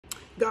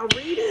Got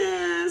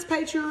readings,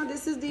 Patreon.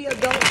 This is the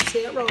adult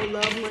tarot,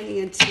 love,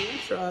 money, and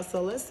tantra.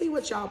 So let's see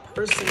what y'all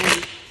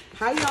personally,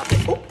 how y'all,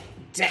 oh,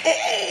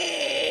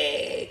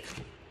 dang.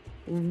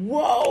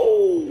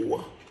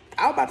 Whoa.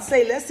 I was about to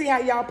say, let's see how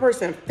y'all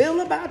person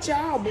feel about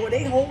y'all. Boy,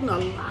 they holding a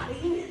lot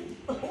in.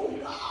 Oh,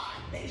 God.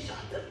 They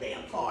shot them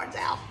damn cards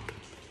out.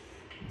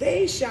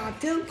 They shot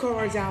them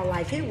cards out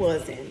like it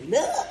wasn't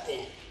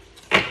nothing.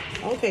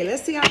 Okay,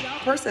 let's see how y'all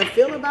person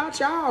feel about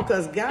y'all,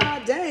 because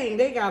god dang,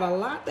 they got a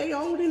lot they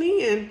holding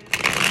in.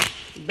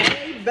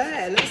 Very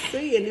bad. Let's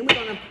see. And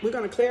then we're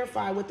gonna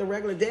clarify with the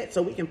regular deck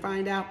so we can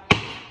find out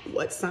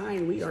what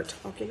sign we are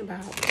talking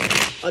about.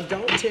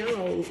 Adult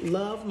tarot,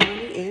 love,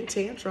 money, and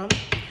tantra.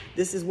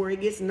 This is where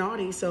it gets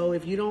naughty. So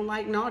if you don't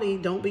like naughty,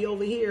 don't be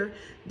over here.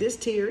 This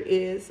tier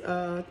is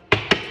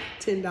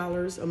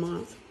 $10 a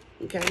month.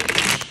 Okay.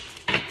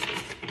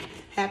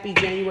 Happy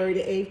January the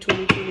 8th,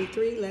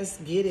 2023. Let's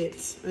get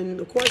it. And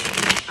of course,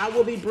 I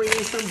will be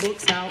bringing some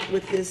books out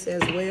with this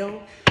as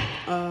well.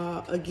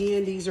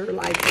 Again, these are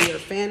like your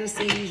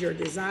fantasies, your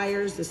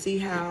desires, to see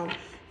how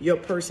your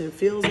person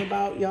feels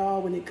about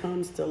y'all when it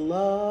comes to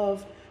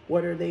love.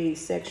 What are they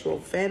sexual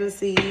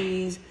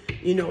fantasies?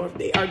 You know,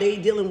 are they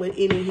dealing with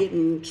any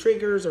hidden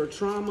triggers or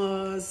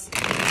traumas?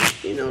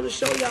 You know, to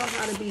show y'all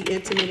how to be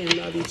intimate and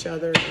love each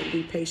other and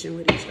be patient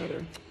with each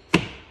other.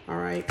 All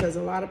right, because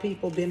a lot of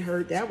people been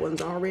hurt. That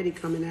one's already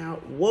coming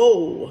out.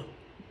 Whoa.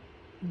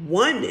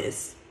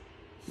 Oneness.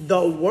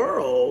 The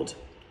world.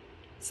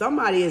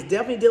 Somebody is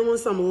definitely dealing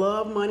with some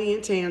love, money,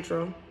 and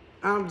tantra.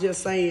 I'm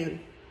just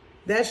saying.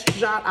 That's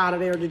shot out of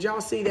there. Did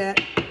y'all see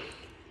that?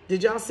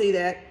 Did y'all see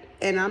that?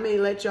 And I may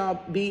let y'all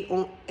be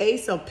on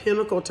Ace of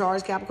Pentacles,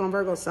 Taurus, Capricorn,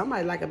 Virgo.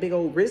 Somebody like a big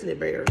old grizzly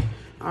bear.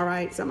 All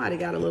right, somebody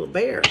got a little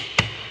bear.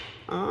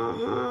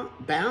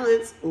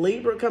 Balance.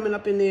 Libra coming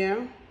up in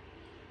there.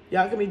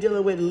 Y'all can be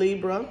dealing with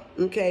Libra.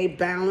 Okay,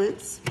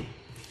 balance.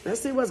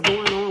 Let's see what's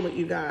going on with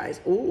you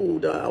guys. Ooh,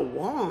 the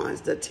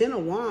wands, the 10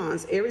 of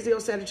wands, Aries, Leo,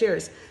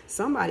 Sagittarius.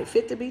 Somebody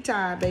fit to be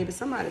tired, baby.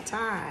 Somebody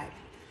tired.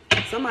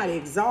 Somebody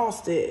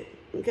exhausted.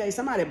 Okay,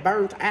 somebody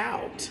burnt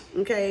out.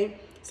 Okay,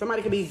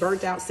 somebody can be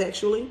burnt out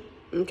sexually.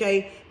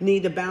 Okay,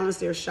 need to balance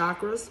their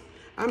chakras.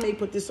 I may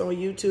put this on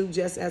YouTube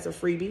just as a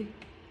freebie.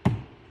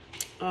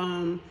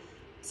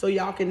 So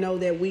y'all can know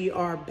that we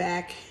are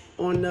back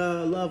on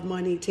the Love,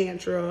 Money,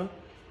 Tantra,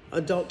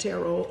 Adult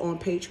Tarot on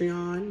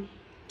Patreon,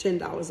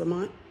 $10 a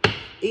month.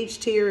 Each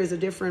tier is a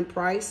different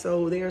price,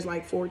 so there's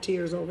like 4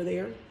 tiers over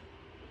there.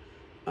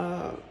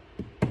 All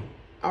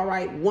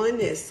right,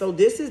 oneness. So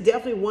this is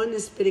definitely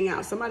oneness spitting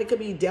out. Somebody could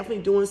be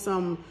definitely doing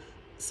some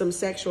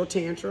sexual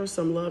tantra,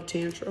 some love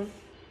tantra,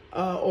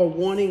 or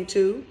wanting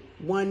to.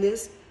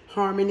 Oneness,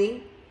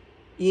 harmony,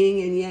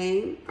 yin and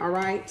yang. All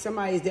right,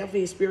 somebody is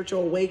definitely a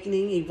spiritual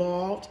awakening,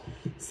 evolved.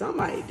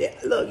 Somebody,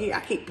 look, I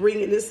keep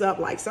bringing this up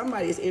like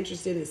somebody is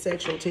interested in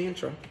sexual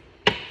tantra.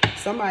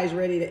 Somebody's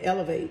ready to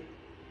elevate.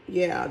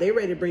 Yeah, they're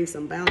ready to bring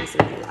some balance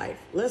in their life.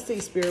 Let's see,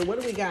 Spirit.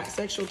 What do we got?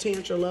 Sexual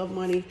tantra, love,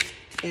 money,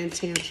 and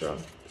tantra.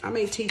 I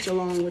may teach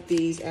along with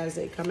these as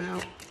they come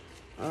out.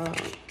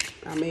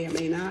 I may or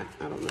may not.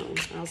 I don't know.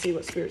 I'll see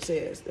what Spirit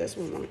says. That's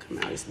one want to come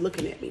out. It's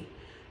looking at me.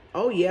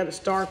 Oh, yeah, the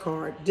star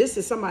card. This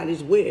is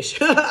somebody's wish.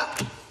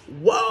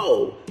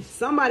 Whoa.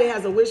 Somebody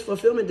has a wish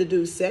fulfillment to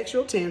do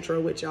sexual tantra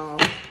with y'all.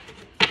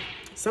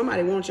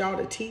 Somebody wants y'all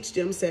to teach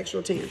them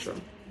sexual tantra.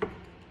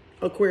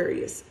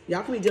 Aquarius.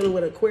 Y'all can be dealing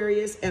with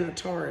Aquarius and a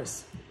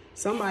Taurus.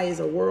 Somebody is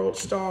a world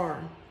star.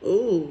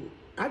 Ooh,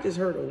 I just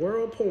heard a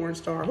world porn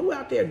star. Who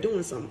out there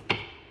doing something?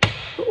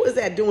 Who is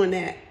that doing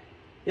that?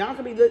 Y'all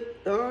can be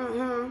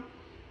the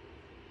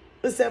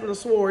Seven of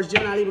Swords,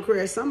 Gemini, Libra,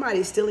 Aquarius.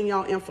 Somebody's stealing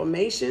y'all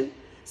information.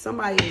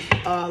 Somebody is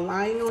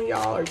lying on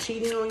y'all or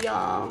cheating on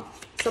y'all.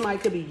 Somebody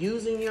could be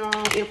using y'all.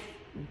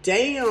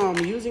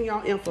 Using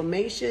y'all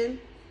information.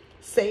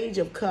 Sage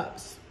of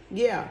Cups.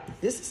 Yeah,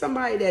 this is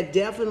somebody that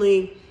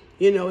definitely,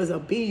 you know, is a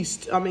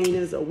beast. I mean,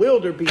 is a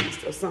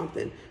wildebeest or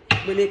something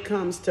when it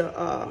comes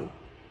to,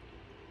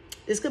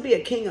 this could be a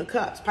King of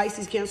Cups,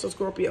 Pisces, Cancer,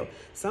 Scorpio.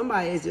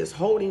 Somebody is just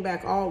holding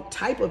back all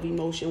type of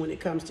emotion when it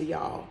comes to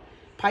y'all.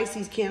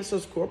 Pisces, Cancer,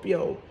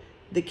 Scorpio,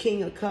 the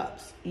King of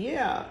Cups.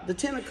 Yeah, the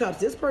 10 of Cups.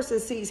 This person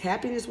sees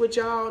happiness with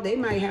y'all. They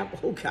might have,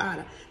 oh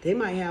God, they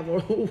might have,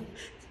 oh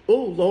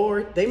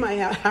Lord, they might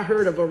have, I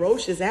heard, a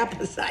ferocious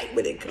appetite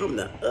when it comes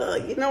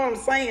to, you know what I'm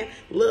saying?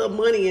 Love,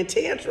 money, and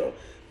tantra.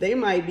 They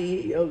might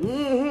be,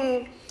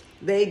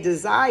 they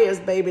desires,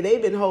 baby.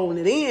 They've been holding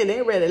it in.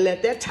 They ready to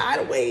let that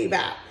tidal wave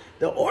out.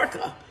 The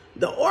orca,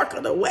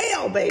 the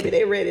whale, baby.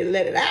 They ready to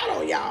let it out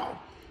on y'all.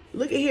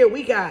 Look at here.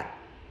 We got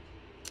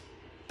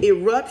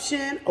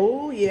eruption.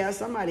 Oh, yeah.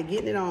 Somebody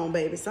getting it on,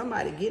 baby.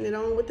 Somebody getting it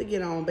on with the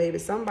get on, baby.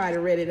 Somebody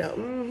ready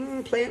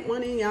to plant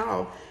one in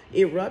y'all.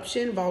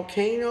 Eruption,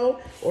 volcano,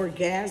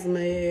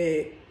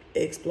 orgasmic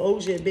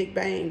explosion, big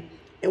bang.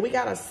 And we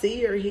got a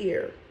seer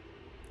here.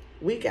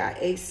 We got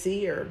a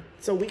seer.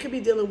 So we could be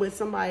dealing with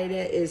somebody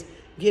that is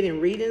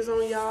getting readings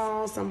on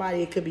y'all.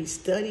 Somebody could be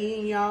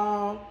studying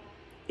y'all,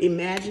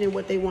 imagining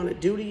what they want to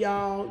do to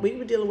y'all. We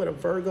were dealing with a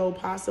Virgo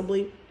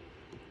possibly.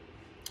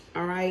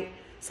 All right.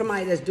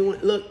 Somebody that's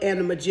doing, look, and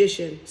a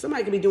magician.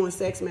 Somebody could be doing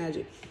sex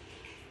magic.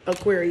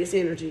 Aquarius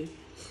energy.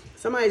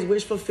 Somebody's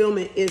wish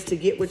fulfillment is to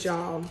get with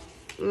y'all.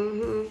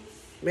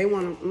 They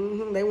want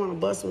to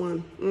bust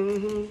one.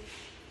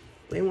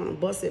 They want to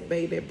bust it,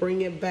 baby.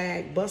 Bring it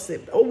back. Bust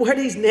it. Oh, where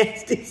these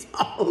nasty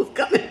souls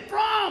coming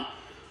from?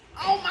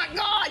 Oh, my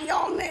God,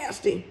 y'all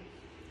nasty.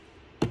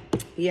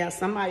 Yeah,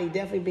 somebody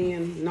definitely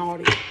being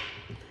naughty.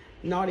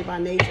 Naughty by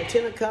nature.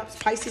 10 of Cups,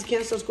 Pisces,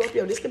 Cancer,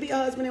 Scorpio. This could be a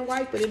husband and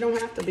wife, but it don't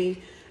have to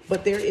be.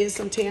 But there is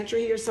some Tantra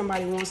here.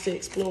 Somebody wants to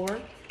explore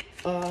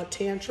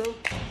Tantra.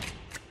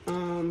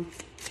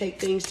 Take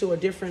things to a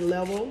different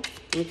level,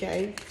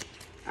 okay?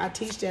 I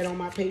teach that on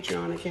my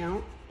Patreon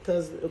account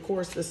because, of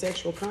course, the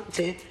sexual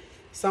content,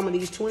 some of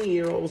these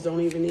 20-year-olds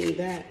don't even need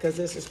that because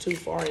this is too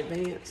far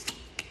advanced.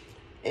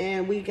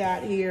 And we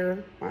got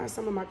here, why are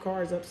some of my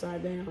cards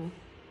upside down?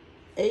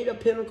 8 of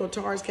Pentacles,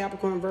 Taurus,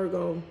 Capricorn,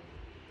 Virgo.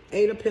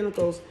 8 of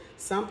Pentacles,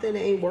 something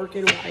ain't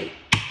working right.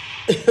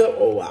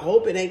 Oh, I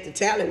hope it ain't the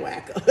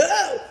tallywhacker.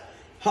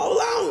 Hold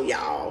on,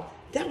 y'all.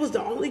 That was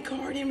the only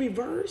card in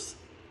reverse?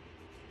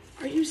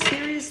 Are you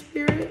serious,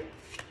 Spirit?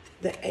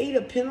 The 8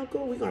 of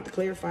Pentacles, we're going to have to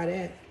clarify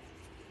that.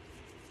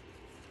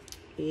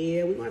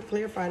 Yeah, we're going to have to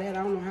clarify that.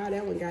 I don't know how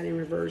that one got in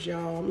reverse,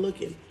 y'all. I'm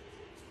looking.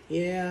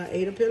 Yeah,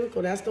 8 of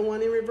Pentacles. That's the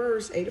one in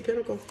reverse. 8 of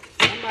Pentacles.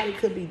 Somebody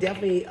could be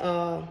definitely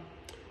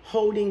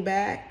holding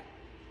back.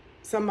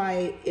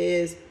 Somebody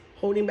is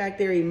holding back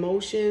their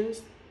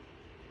emotions.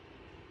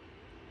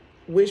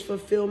 Wish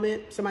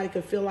fulfillment. Somebody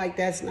could feel like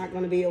that's not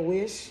going to be a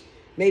wish.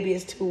 Maybe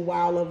it's too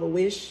wild of a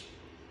wish.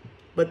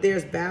 But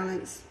there's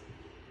balance.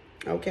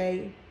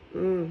 Okay?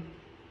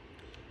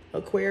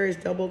 Aquarius,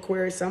 double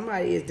Aquarius.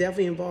 Somebody is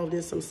definitely involved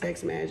in some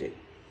sex magic.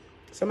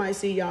 Somebody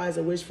see y'all as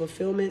a wish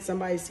fulfillment.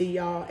 Somebody see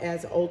y'all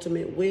as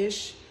ultimate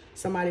wish.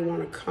 Somebody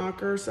want to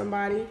conquer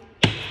somebody.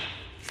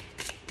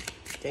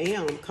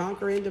 Damn,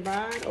 conquer and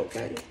divide.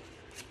 Okay.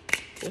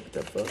 What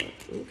the fuck?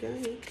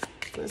 Okay.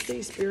 Let's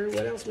see, Spirit.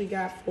 What else we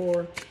got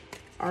for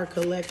our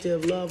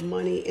collective love,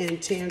 money,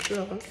 and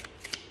Tantra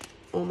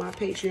on my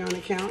Patreon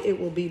account? It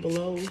will be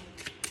below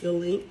the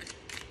link.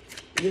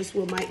 This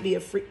one might be a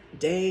free.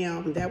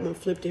 Damn, that one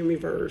flipped in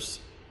reverse.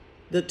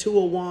 The 2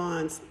 of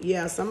Wands.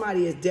 Yeah,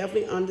 somebody is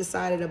definitely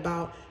undecided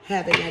about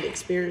having that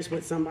experience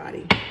with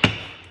somebody.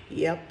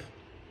 Yep.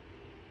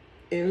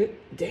 And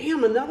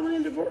damn, another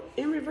one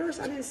in reverse.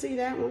 I didn't see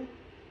that one.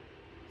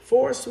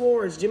 4 of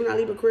Swords. Gemini,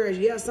 Libra, Aquarius.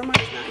 Yeah,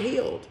 somebody's not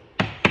healed.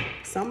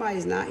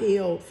 Somebody's not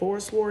healed. 4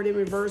 of Swords in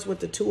reverse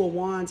with the 2 of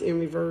Wands in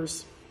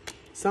reverse.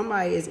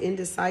 Somebody is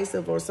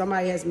indecisive, or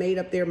somebody has made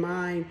up their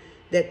mind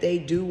that they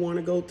do want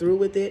to go through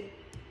with it.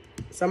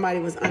 Somebody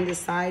was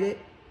undecided.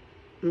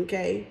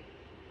 Okay.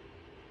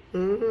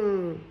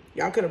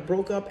 Y'all could have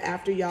broke up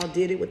after y'all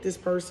did it with this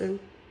person.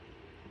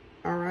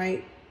 All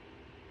right.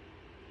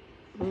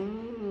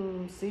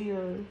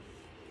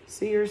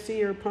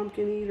 Seer,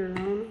 pumpkin eater. I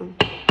don't know.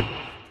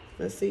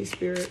 Let's see,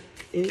 Spirit.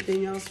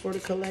 Anything else for the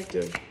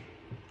collective?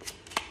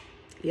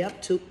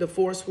 Yep, the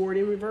 4 of Swords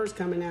in reverse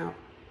coming out.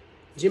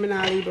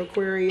 Gemini, Libra,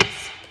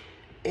 Aquarius.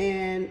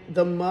 And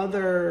the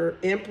Mother,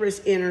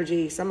 Empress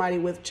energy. Somebody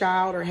with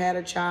child or had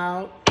a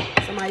child.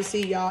 Somebody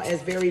see y'all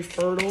as very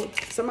fertile.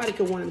 Somebody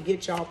could want to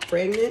get y'all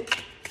pregnant.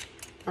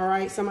 All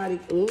right, somebody,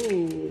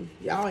 ooh,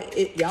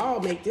 y'all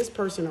make this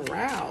person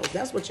aroused.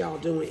 That's what y'all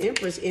doing.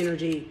 Empress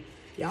energy.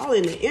 Y'all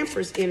in the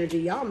Empress energy.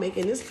 Y'all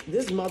making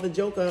this mother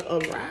joker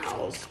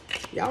aroused.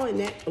 Y'all in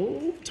that,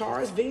 ooh,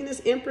 Taurus,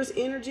 Venus, Empress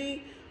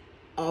energy.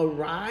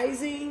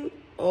 Arising.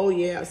 Oh,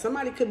 yeah.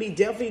 Somebody could be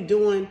definitely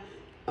doing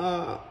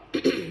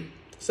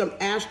some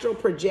astral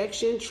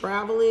projection,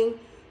 traveling.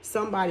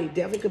 Somebody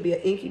definitely could be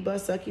an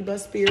incubus,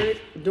 succubus spirit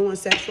doing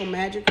sexual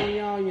magic on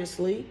y'all in your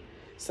sleep.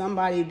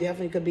 Somebody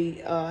definitely could be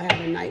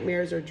having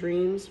nightmares or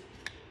dreams.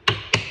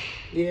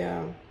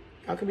 Yeah.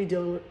 Y'all could be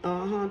dealing with,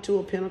 2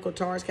 of Pentacles,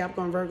 Taurus,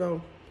 Capricorn,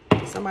 Virgo.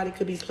 Somebody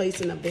could be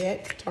placing a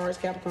bet, Taurus,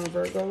 Capricorn,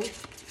 Virgo.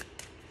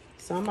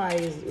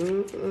 Somebody is,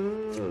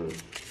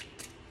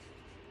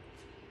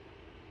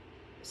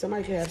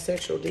 Somebody could have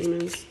sexual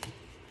demons.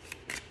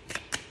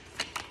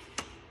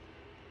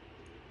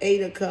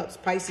 8 of Cups,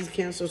 Pisces,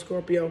 Cancer,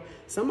 Scorpio.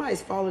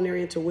 Somebody's following their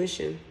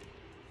intuition.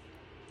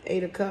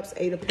 8 of Cups,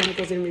 8 of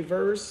Pentacles in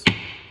reverse.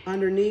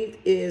 Underneath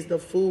is the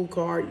Fool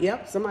card.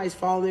 Yep, somebody's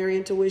following their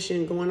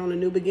intuition, going on a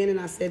new beginning.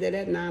 I said that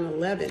at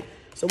 9/11.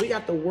 So we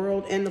got the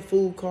World and the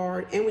Fool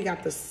card, and we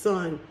got the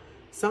Sun.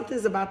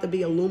 Something's about to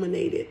be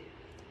illuminated.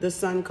 The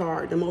Sun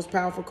card, the most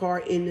powerful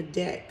card in the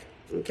deck.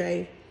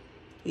 Okay?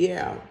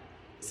 Yeah.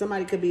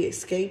 Somebody could be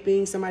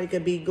escaping. Somebody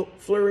could be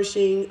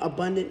flourishing.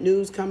 Abundant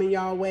news coming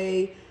y'all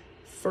way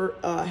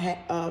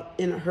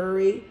in a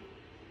hurry.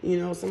 You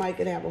know, somebody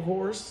could have a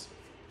horse.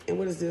 And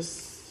what is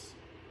this?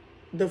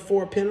 The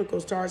 4 of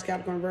Pentacles, Taurus,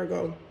 Capricorn,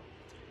 Virgo.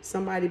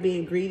 Somebody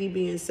being greedy,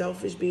 being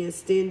selfish, being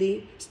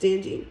stingy.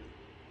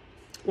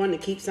 Wanting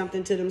to keep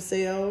something to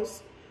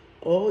themselves.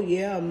 Oh,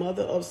 yeah,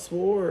 Mother of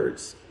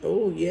Swords.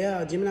 Oh,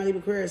 yeah, Gemini, Libra,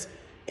 Aquarius,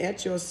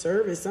 at your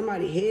service.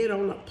 Somebody head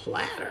on a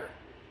platter.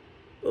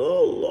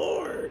 Oh,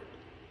 Lord.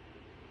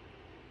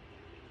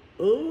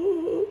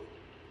 Ooh.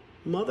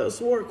 Mother of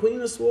Swords,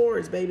 Queen of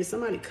Swords, baby.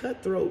 Somebody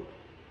cutthroat.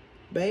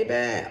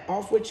 Baby,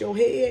 off with your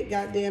head,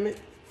 goddammit.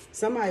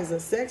 Somebody's a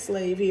sex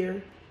slave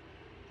here.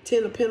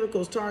 10 of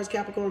Pentacles, Taurus,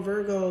 Capricorn,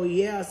 Virgo.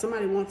 Yeah,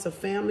 somebody wants a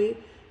family.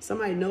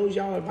 Somebody knows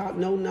y'all about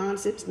no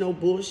nonsense, no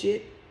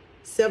bullshit.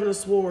 7 of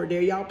Swords,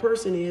 there y'all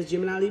person is.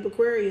 Gemini, Libra,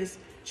 Aquarius,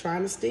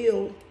 trying to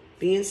steal,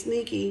 being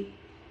sneaky.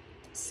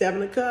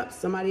 7 of Cups,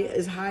 somebody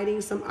is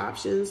hiding some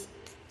options,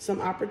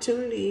 some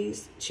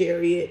opportunities.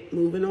 Chariot,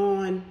 moving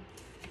on.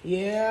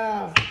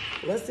 Yeah,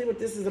 let's see what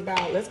this is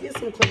about. Let's get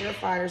some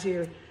clarifiers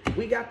here.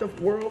 We got the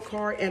World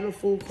card and the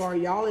Fool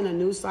card. Y'all in a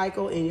new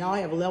cycle and y'all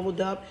have leveled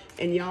up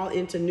and y'all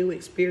into new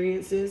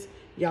experiences.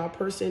 Y'all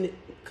person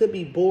could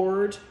be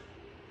bored,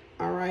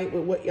 all right,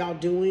 with what y'all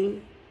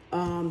doing.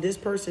 This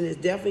person is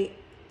definitely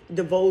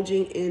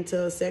divulging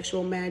into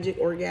sexual magic,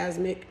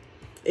 orgasmic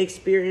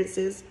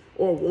experiences,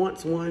 or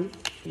wants one.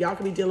 Y'all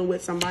could be dealing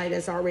with somebody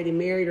that's already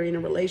married or in a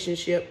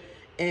relationship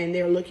and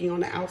they're looking on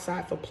the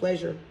outside for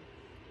pleasure.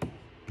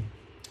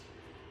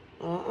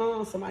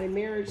 Somebody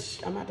marriage.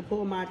 I'm about to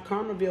pull my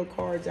Karmaville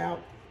cards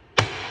out.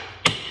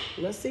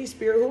 Let's see,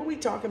 Spirit. Who are we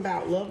talking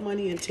about? Love,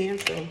 money, and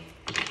Tantra.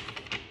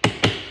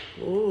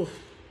 Ooh.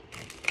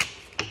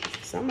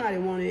 Somebody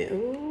wanted.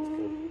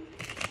 Ooh.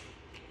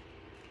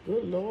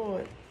 Good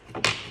Lord.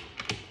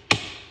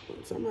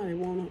 Somebody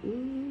wanna.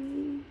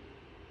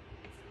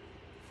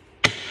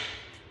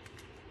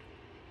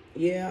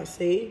 Yeah,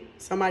 see?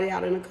 Somebody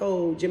out in the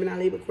cold. Gemini,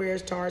 Libra,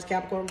 Aquarius, Taurus,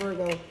 Capricorn,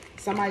 Virgo.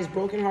 Somebody's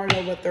broken hearted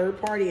over a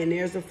third party, and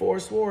there's the 4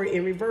 of Swords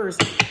in reverse.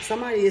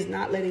 Somebody is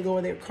not letting go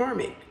of their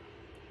karmic.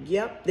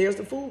 Yep, there's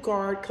the Fool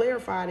card,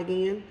 clarified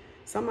again.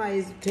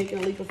 Somebody's taking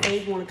a leap of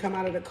faith, want to come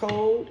out of the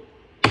cold.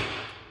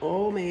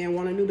 Oh, man,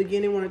 want a new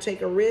beginning, want to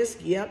take a risk.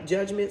 Yep,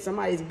 judgment.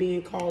 Somebody's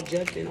being called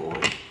judgment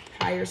on.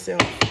 Higher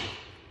self.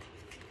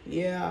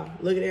 Yeah,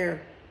 look at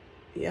there.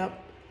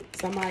 Yep.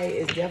 Somebody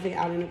is definitely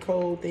out in the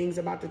cold. Things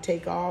about to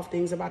take off.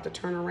 Things about to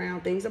turn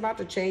around. Things about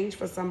to change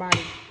for somebody.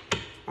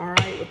 All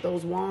right, with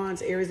those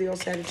wands, Aries, Leo,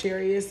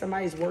 Sagittarius.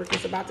 Somebody's work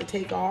is about to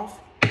take off.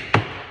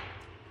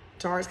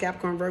 Taurus,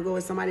 Capricorn, Virgo.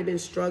 Has somebody been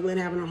struggling,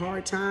 having a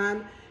hard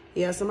time?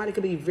 Yeah, somebody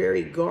could be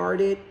very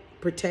guarded,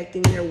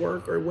 protecting their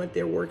work or what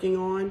they're working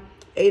on.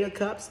 8 of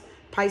Cups,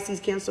 Pisces,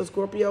 Cancer,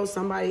 Scorpio.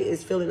 Somebody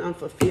is feeling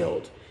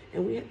unfulfilled.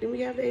 And didn't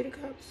we have the 8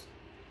 of Cups?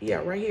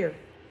 Yeah, right here.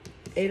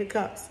 8 of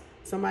Cups.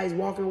 Somebody's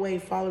walking away,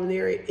 following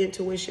their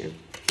intuition.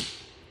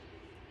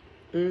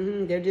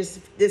 They're just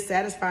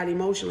dissatisfied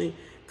emotionally.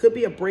 Could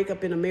be a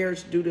breakup in a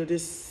marriage due to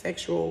this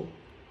sexual,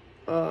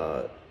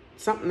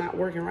 something not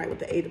working right with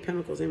the 8 of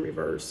Pentacles in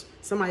reverse.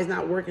 Somebody's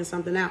not working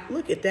something out.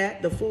 Look at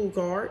that, the Fool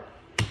card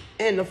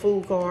and the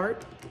Fool card.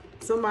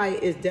 Somebody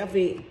is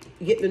definitely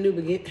getting a new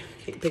beginning.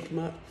 Can't pick them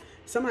up.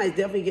 Somebody's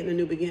definitely getting a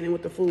new beginning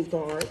with the Fool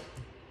card.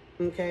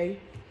 Okay.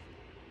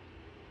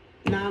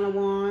 9 of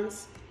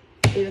Wands,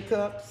 8 of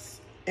Cups.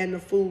 And the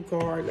Fool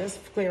card. Let's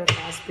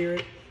clarify,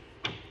 Spirit.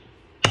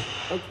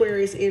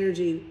 Aquarius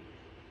energy.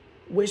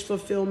 Wish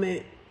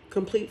fulfillment.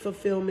 Complete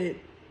fulfillment.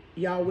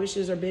 Y'all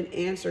wishes are being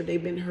answered.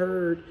 They've been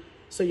heard.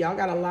 So y'all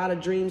got a lot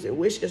of dreams and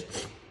wishes.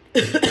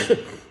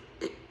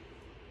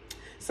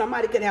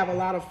 Somebody could have a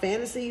lot of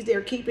fantasies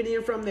they're keeping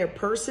in from their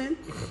person.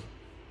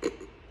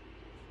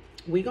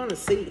 We're going to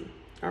see.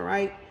 All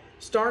right.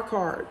 Star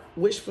card.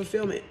 Wish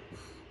fulfillment.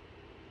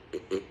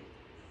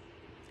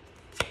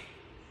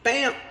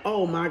 Bam.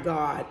 Oh, my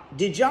God.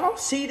 Did y'all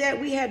see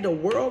that? We had the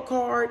World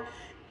card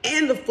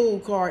and the Fool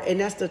card, and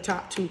that's the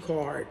top 2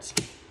 cards.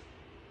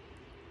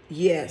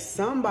 Yes,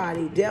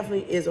 somebody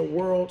definitely is a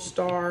world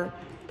star,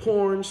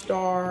 porn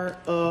star,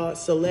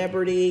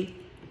 celebrity,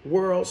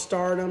 world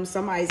stardom.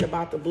 Somebody's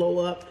about to blow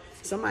up.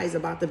 Somebody's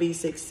about to be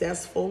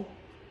successful.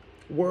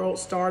 World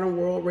stardom,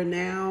 world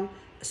renown,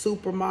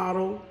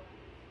 supermodel,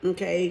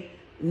 okay,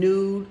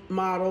 nude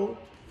model,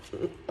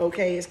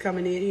 okay, is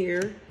coming in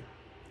here.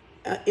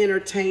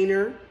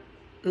 Entertainer,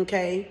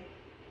 okay.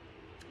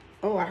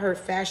 Oh, I heard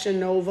Fashion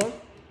Nova.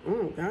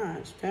 Oh,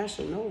 gosh,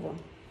 Fashion Nova.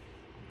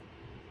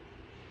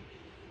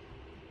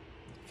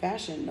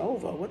 Fashion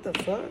Nova, what the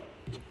fuck?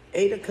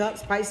 8 of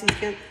Cups, Pisces,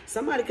 Cancer.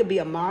 Somebody could be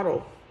a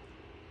model.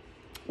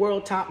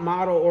 World top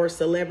model or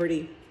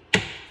celebrity.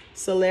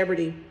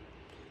 Celebrity.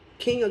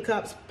 King of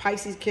Cups,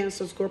 Pisces,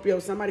 Cancer, Scorpio.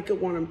 Somebody could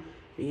want them.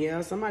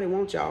 Yeah, somebody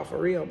wants y'all for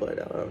real, but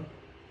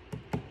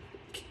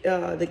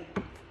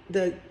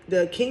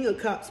the King of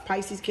Cups,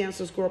 Pisces,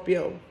 Cancer,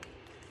 Scorpio.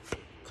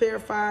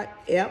 Clarified,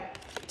 yep.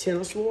 10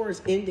 of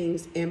Swords,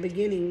 endings and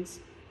beginnings.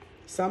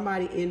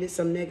 Somebody ended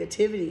some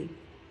negativity,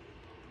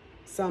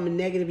 some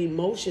negative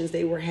emotions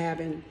they were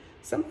having.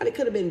 Somebody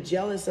could have been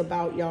jealous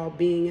about y'all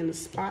being in the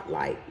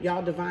spotlight.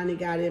 Y'all divinely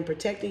guided and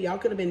protected. Y'all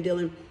could have been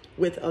dealing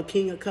with a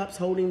King of Cups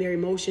holding their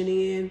emotion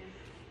in,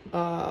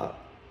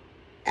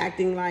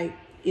 acting like,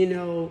 you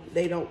know,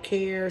 they don't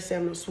care.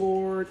 7 of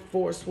Swords,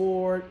 4 of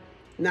Swords,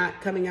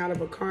 not coming out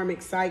of a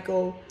karmic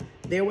cycle.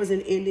 There was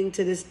an ending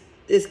to this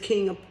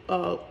King of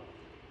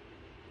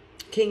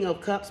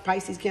Cups,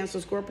 Pisces,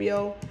 Cancer,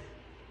 Scorpio.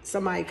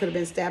 Somebody could have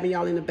been stabbing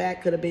y'all in the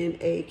back. Could have been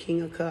a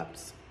King of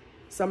Cups.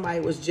 Somebody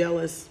was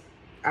jealous.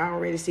 I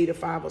already see the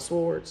 5 of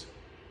Swords.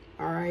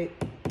 All right.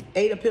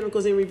 8 of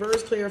Pentacles in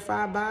reverse,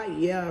 clarified by,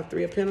 yeah,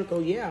 3 of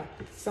Pentacles, yeah.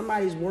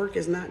 Somebody's work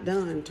is not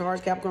done.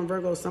 Taurus, Capricorn,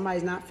 Virgo,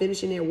 somebody's not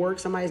finishing their work.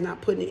 Somebody's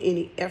not putting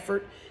any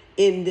effort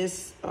in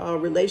this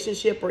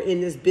relationship or in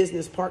this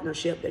business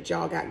partnership that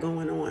y'all got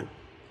going on.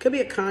 Could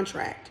be a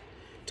contract.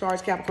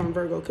 Taurus, Capricorn,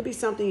 Virgo. Could be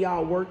something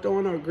y'all worked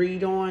on or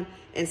agreed on,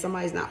 and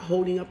somebody's not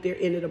holding up their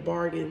end of the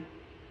bargain.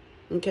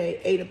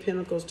 Okay, 8 of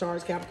Pentacles,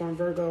 Taurus, Capricorn,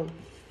 Virgo.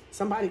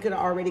 Somebody could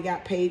have already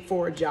got paid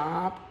for a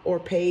job or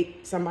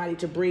paid somebody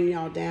to bring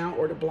y'all down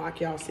or to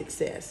block y'all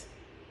success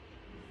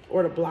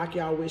or to block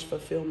y'all wish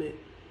fulfillment.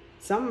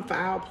 Some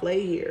foul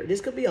play here. This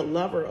could be a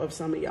lover of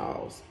some of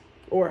y'all's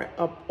or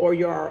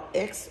your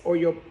ex or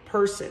your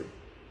person.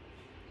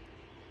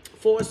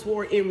 4 of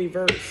Swords in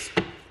reverse.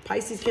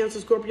 Pisces, Cancer,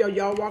 Scorpio,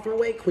 y'all walking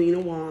away. Queen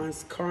of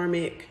Wands,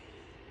 Karmic.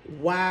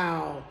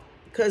 Wow.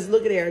 Because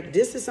look at there.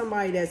 This is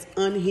somebody that's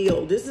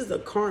unhealed. This is a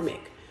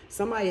Karmic.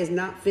 Somebody has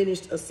not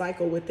finished a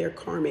cycle with their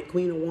Karmic,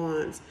 Queen of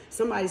Wands.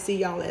 Somebody see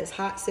y'all as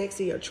hot,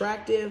 sexy,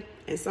 attractive.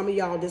 And some of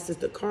y'all, this is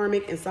the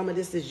Karmic, and some of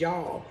this is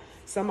y'all.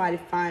 Somebody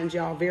finds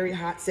y'all very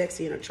hot,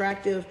 sexy, and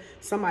attractive.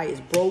 Somebody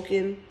is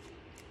broken.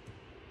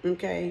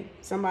 Okay.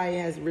 Somebody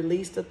has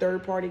released a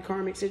third-party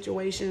Karmic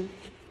situation.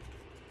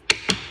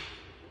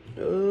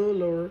 Oh,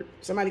 Lord.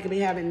 Somebody could be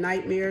having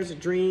nightmares,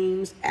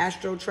 dreams,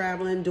 astral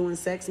traveling, doing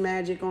sex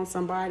magic on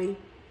somebody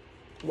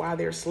while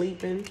they're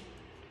sleeping.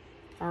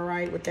 All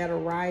right, with that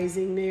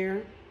arising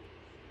there.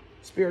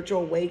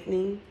 Spiritual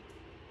awakening.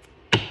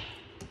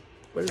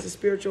 What is the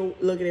spiritual?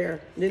 Look at there.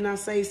 Didn't I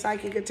say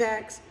psychic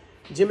attacks?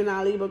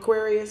 Gemini, Libra,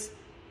 Aquarius.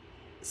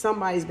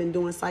 Somebody's been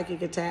doing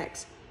psychic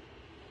attacks.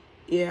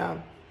 Yeah.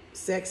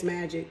 Sex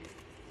magic.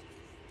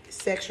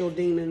 Sexual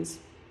demons.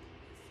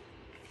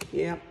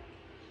 Yeah.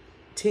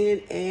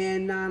 10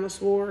 and 9 of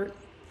Swords.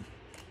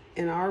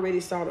 And I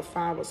already saw the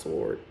 5 of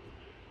Swords.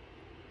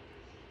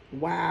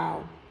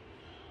 Wow.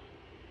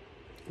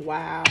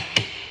 Wow.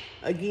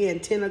 Again,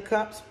 10 of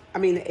Cups. I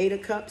mean, the 8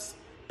 of Cups.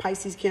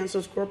 Pisces,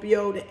 Cancer,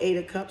 Scorpio. The 8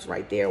 of Cups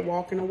right there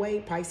walking away.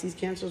 Pisces,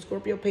 Cancer,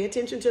 Scorpio. Pay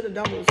attention to the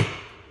doubles.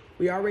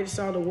 We already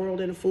saw the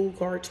World and the Fool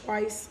card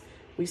twice.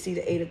 We see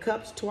the 8 of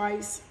Cups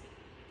twice.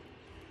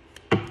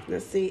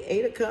 Let's see.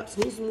 8 of Cups.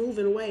 Who's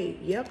moving away?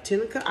 Yep,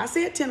 10 of Cups. I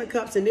said 10 of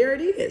Cups, and there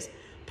it is.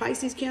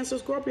 Pisces, Cancer,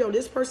 Scorpio.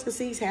 This person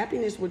sees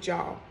happiness with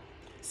y'all.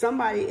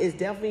 Somebody is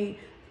definitely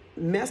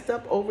messed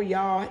up over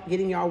y'all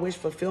getting y'all wish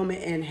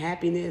fulfillment and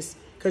happiness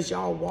because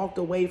y'all walked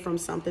away from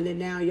something and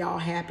now y'all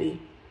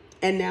happy.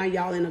 And now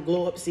y'all in a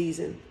glow up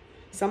season.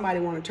 Somebody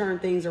want to turn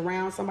things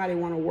around. Somebody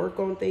want to work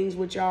on things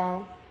with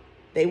y'all.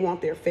 They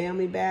want their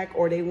family back,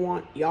 or they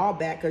want y'all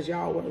back because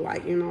y'all were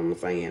like, you know what I'm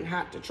saying,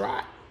 hot to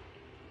try.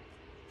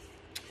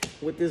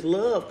 With this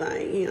love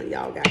thing, you know,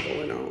 y'all got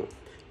going on.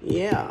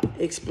 Yeah,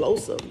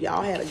 explosive.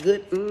 Y'all had a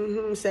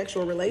good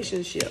sexual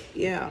relationship.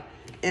 Yeah.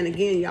 And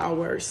again, y'all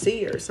were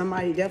seers.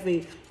 Somebody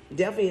definitely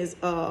is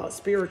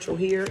spiritual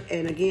here.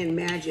 And again,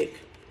 magic.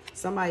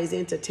 Somebody's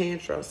into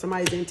Tantra.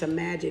 Somebody's into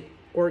magic,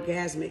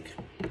 orgasmic.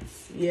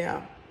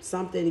 Yeah.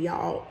 Something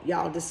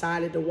y'all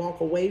decided to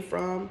walk away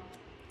from.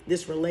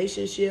 This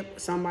relationship,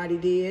 somebody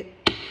did.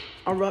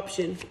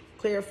 Eruption,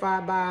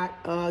 clarified by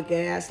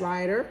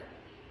gaslighter.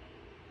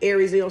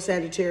 Aries, Leo,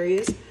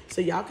 Sagittarius. So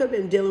y'all could have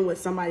been dealing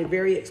with somebody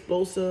very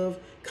explosive,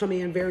 come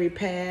in very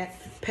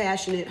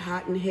passionate,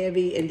 hot and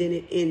heavy, and then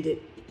it ended.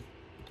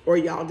 Or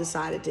y'all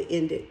decided to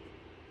end it.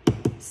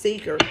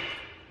 Seeker.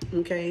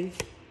 Okay.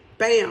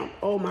 Bam.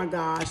 Oh my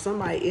gosh.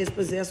 Somebody is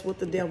possessed with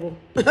the devil.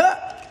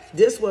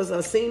 This was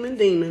a semen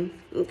demon.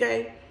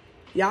 Okay.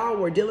 Y'all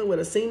were dealing with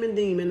a semen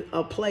demon,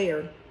 a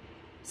player.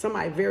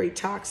 Somebody very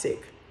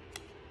toxic.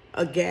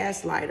 A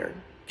gaslighter.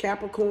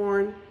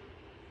 Capricorn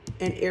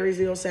and Aries,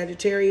 Leo,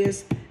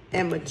 Sagittarius,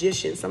 and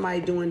magician.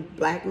 Somebody doing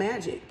black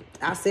magic.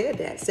 I said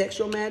that.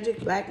 Sexual magic,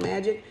 black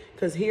magic.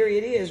 Because here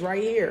it is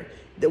right here.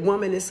 The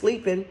woman is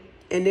sleeping,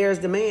 and there's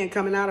the man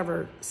coming out of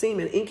her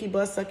semen.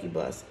 Incubus,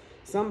 succubus.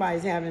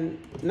 Somebody's having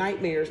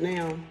nightmares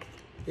now.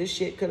 This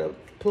shit could have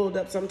pulled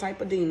up some type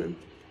of demon.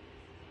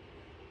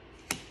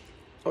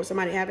 Or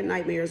somebody having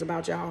nightmares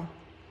about y'all.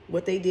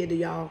 What they did to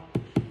y'all.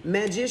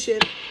 Magician,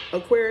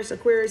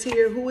 Aquarius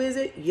here. Who is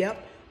it?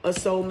 Yep. A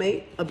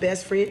soulmate, a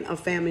best friend, a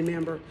family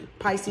member.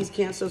 Pisces,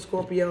 Cancer,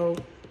 Scorpio.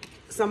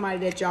 Somebody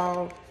that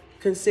y'all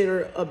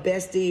consider a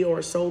bestie or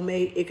a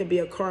soulmate. It could be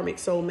a karmic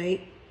soulmate.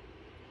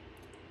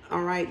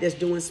 All right, that's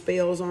doing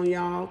spells on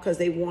y'all because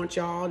they want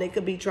y'all. They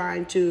could be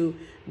trying to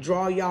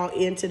draw y'all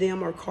into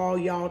them or call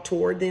y'all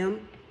toward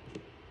them.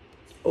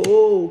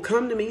 Oh,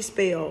 come to me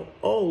spell.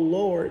 Oh,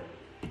 Lord.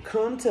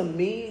 Come to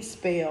me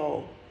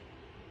spell.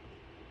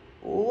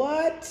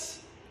 What?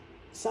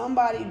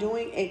 Somebody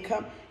doing a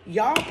come.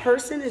 Y'all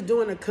person is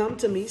doing a come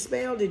to me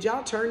spell. Did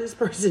y'all turn this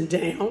person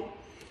down?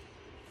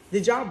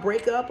 Did y'all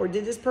break up, or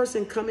did this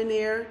person come in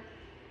there?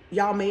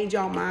 Y'all made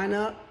y'all mind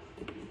up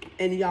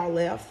and y'all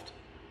left.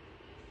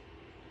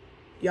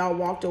 Y'all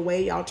walked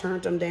away. Y'all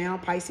turned them down.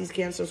 Pisces,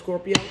 Cancer,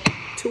 Scorpio.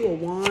 2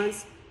 of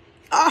Wands.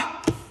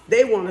 Ah,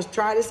 they want to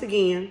try this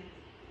again.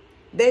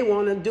 They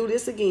want to do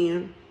this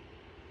again.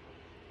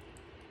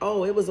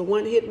 Oh, it was a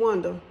one-hit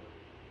wonder.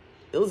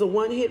 It was a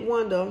one-hit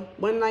wonder,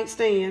 one-night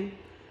stand.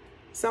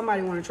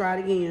 Somebody want to try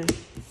it again.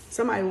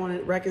 Somebody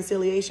wanted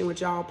reconciliation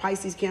with y'all.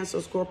 Pisces,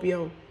 Cancer,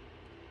 Scorpio.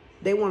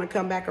 They want to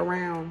come back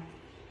around.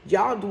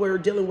 Y'all were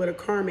dealing with a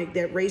karmic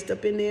that raced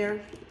up in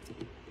there.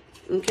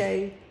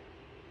 Okay.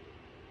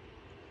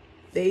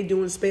 They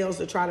doing spells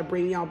to try to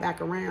bring y'all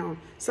back around.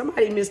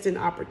 Somebody missed an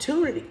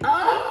opportunity.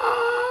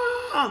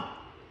 Ah!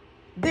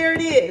 There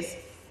it is.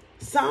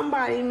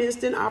 Somebody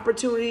missed an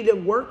opportunity to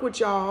work with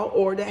y'all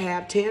or to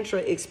have Tantra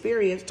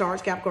experience,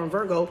 Taurus, Capricorn,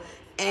 Virgo,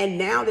 and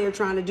now they're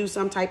trying to do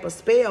some type of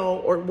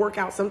spell or work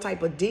out some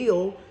type of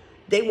deal.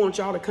 They want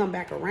y'all to come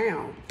back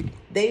around.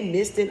 They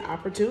missed an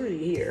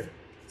opportunity here.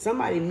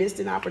 Somebody missed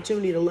an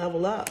opportunity to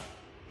level up.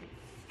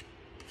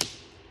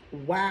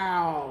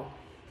 Wow.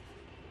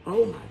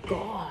 Oh my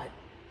God.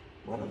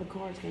 What other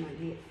cards can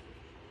I get?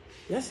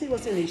 Let's see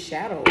what's in these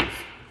shadows.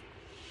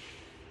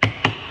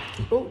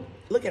 Oh,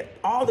 look at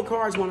all the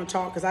cards want to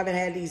talk because I haven't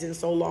had these in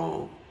so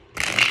long.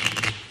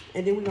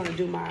 And then we're going to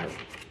do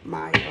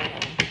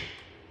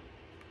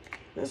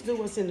let's do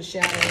what's in the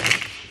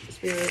shadows,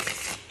 Spirit.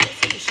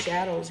 What's in the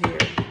shadows here?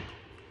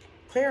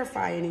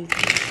 Clarify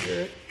anything,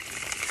 Spirit.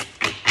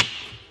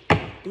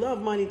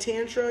 Love Money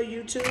Tantra,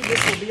 YouTube.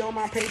 This will be on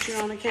my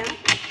Patreon account.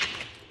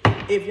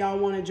 If y'all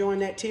want to join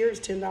that tier, it's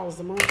 $10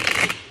 a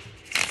month.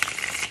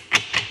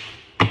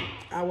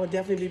 I will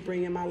definitely be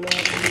bringing my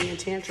Love Money and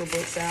Tantra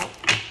books out.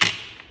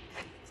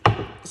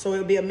 So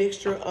it'll be a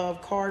mixture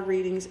of card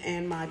readings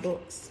and my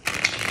books.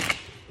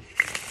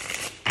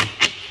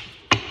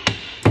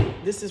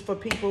 This is for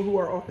people who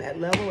are on that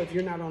level. If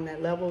you're not on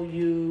that level,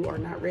 you are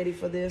not ready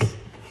for this.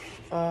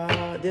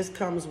 This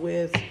comes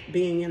with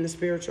being in the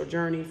spiritual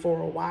journey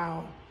for a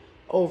while,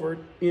 over,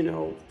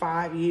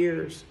 5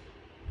 years.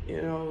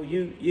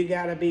 You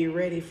got to be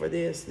ready for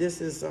this.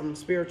 This is some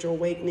spiritual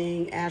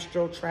awakening,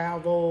 astral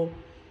travel,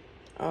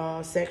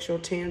 sexual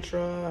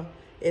tantra.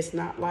 It's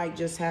not like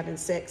just having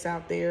sex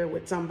out there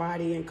with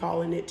somebody and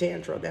calling it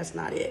tantra. That's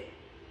not it.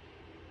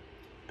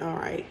 All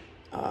right.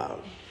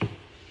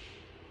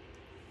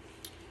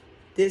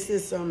 This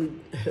is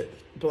some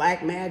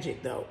black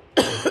magic, though.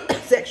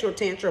 Sexual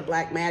tantra,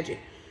 black magic.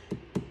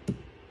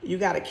 You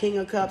got a King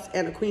of Cups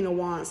and a Queen of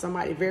Wands.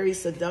 Somebody very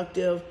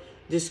seductive,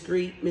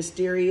 discreet,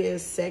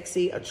 mysterious,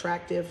 sexy,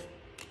 attractive.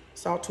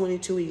 Saw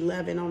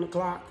 22:11 on the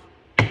clock.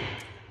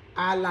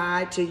 I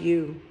lied to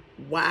you.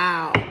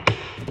 Wow.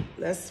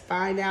 Let's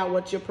find out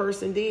what your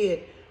person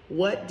did.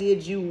 What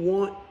did you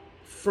want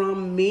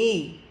from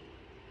me?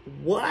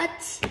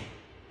 What?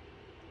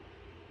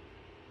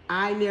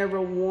 I never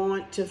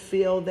want to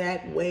feel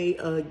that way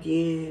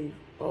again.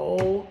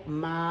 Oh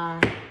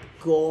my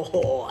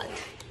God.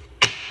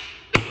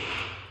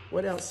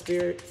 What else,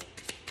 Spirit?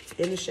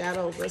 In the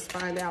shadows, let's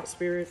find out,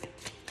 Spirit.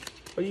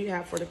 What do you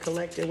have for the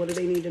collective? What do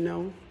they need to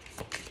know?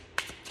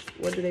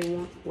 What do they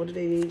want? What do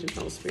they need to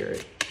know,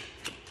 Spirit?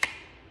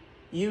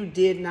 You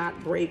did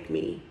not break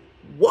me.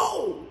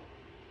 Whoa!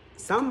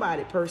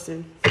 Somebody,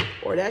 person,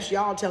 or that's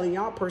y'all telling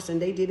y'all person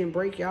they didn't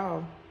break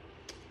y'all.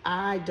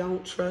 I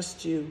don't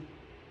trust you.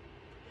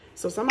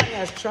 So somebody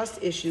has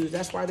trust issues.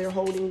 That's why they're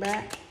holding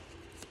back.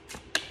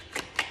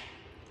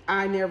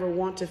 I never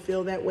want to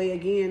feel that way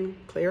again.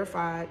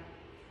 Clarified.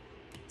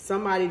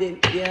 Somebody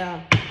didn't,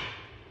 yeah.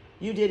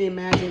 You didn't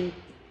imagine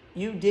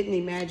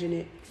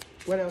it.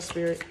 What else,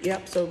 Spirit?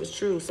 Yep, so it was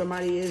true.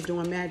 Somebody is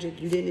doing magic.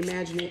 You didn't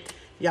imagine it.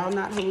 Y'all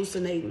not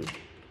hallucinating.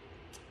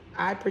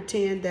 I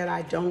pretend that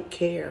I don't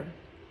care.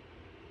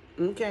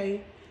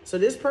 Okay. So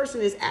this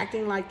person is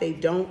acting like they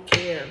don't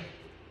care.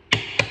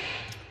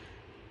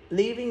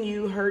 Leaving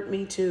you hurt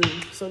me too.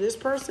 So this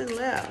person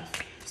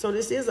left. So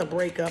this is a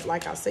breakup,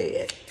 like I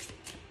said.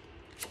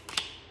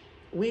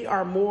 We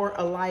are more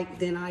alike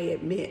than I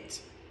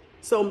admit.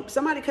 So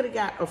somebody could have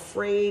got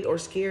afraid or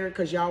scared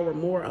because y'all were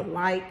more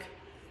alike.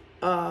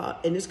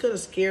 And this could have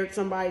scared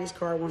somebody. This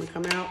card want to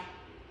come out.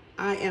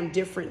 I am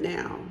different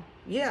now.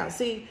 Yeah,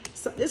 see,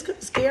 so this could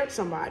have scared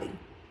somebody.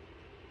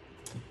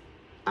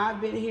 I've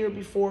been here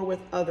before with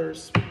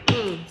others.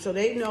 So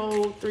they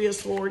know 3 of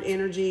Swords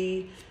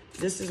energy.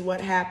 This is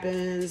what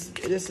happens.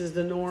 This is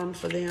the norm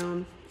for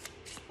them.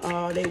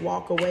 They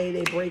walk away.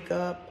 They break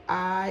up.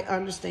 I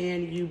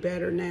understand you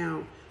better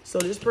now. So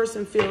this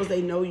person feels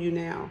they know you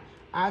now.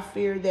 I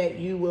fear that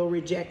you will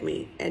reject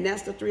me. And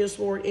that's the 3 of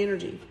Swords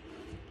energy.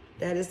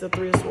 That is the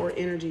 3 of Swords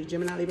energy.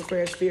 Gemini, Libra,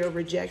 Aquarius, fear of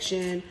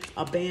rejection,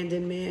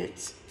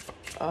 abandonment,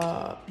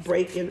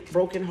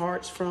 broken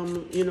hearts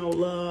from,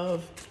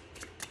 love,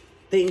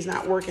 things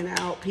not working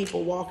out,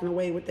 people walking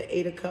away with the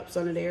 8 of Cups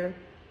under there.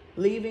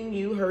 Leaving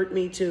you hurt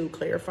me too.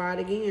 Clarified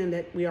again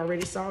that we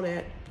already saw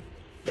that.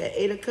 That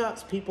 8 of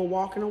Cups, people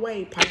walking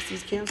away,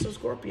 Pisces, Cancer,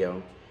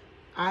 Scorpio.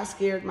 I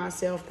scared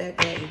myself that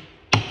day.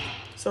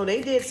 So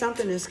they did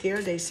something and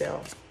scared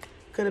themselves.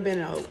 Could have been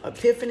an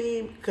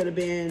epiphany, could have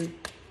been,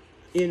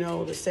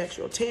 the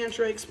sexual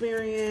tantra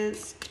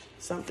experience,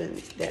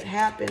 something that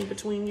happened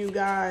between you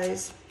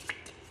guys.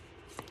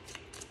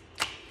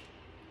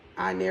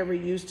 I never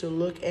used to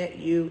look at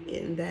you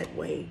in that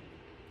way.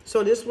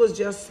 So this was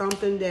just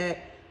something that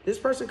This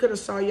person could have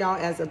saw y'all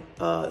as a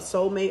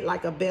soulmate,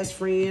 like a best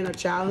friend, a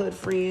childhood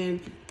friend.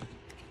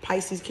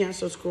 Pisces,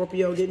 Cancer,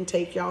 Scorpio didn't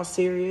take y'all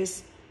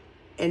serious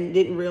and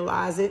didn't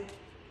realize it.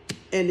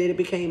 And then it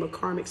became a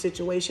karmic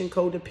situation,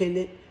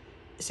 codependent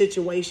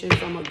situation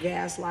from a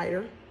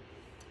gaslighter.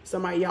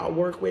 Somebody y'all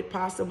work with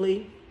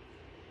possibly.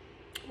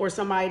 Or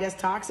somebody that's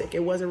toxic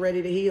and wasn't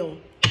ready to heal.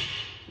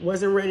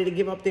 Wasn't ready to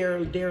give up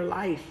their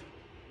life.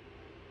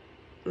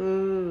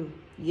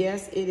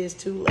 Yes, it is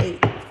too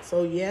late.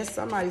 So yes,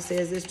 somebody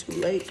says it's too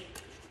late.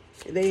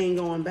 They ain't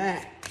going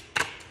back.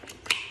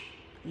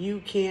 You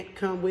can't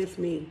come with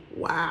me.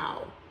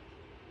 Wow.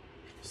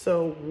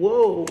 So,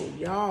 whoa,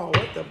 y'all,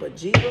 what the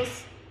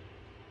bejeebus?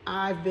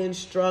 I've been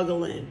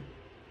struggling.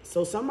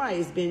 So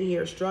somebody's been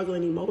here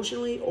struggling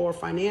emotionally or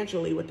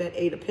financially with that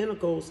 8 of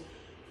Pentacles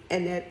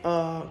and that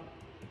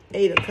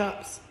 8 of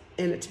Cups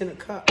and the 10 of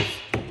Cups.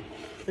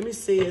 Let me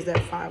see, is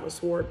that 5 of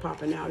Swords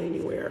popping out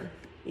anywhere?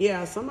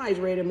 Yeah, somebody's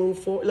ready to move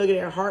forward. Look at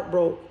their heart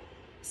broke.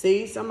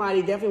 See,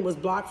 somebody definitely was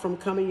blocked from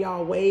coming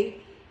y'all way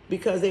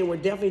because they were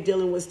definitely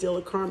dealing with still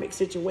a karmic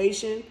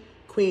situation.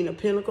 Queen of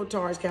Pentacles,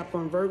 Taurus,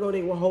 Capricorn, Virgo,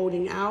 they were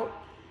holding out.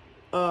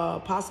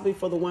 Possibly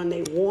for the one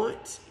they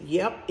want.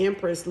 Yep,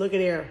 Empress, look at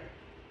there.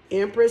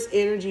 Empress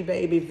energy,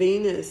 baby.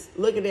 Venus,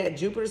 look at that.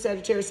 Jupiter,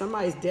 Sagittarius,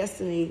 somebody's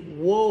destiny.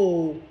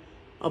 Whoa.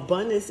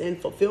 Abundance and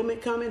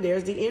fulfillment coming.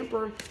 There's the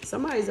Emperor.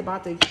 Somebody's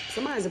about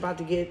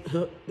to get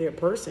their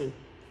person.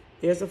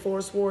 There's the 4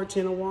 of Swords,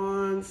 10 of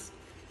Wands.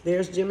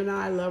 There's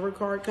Gemini, Lover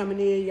card coming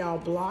in. Y'all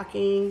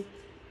blocking.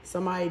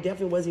 Somebody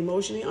definitely was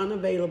emotionally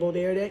unavailable.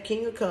 There, that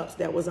King of Cups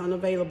that was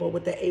unavailable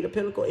with the 8 of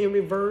Pentacles in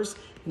reverse.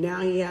 Now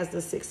he has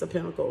the 6 of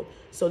Pentacles.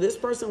 So this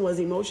person was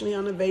emotionally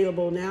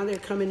unavailable. Now they're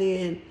coming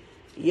in.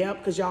 Yep,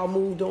 because y'all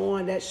moved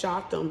on. That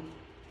shocked them.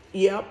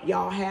 Yep,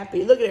 y'all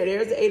happy. Look at there.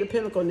 There's the 8 of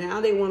Pentacles. Now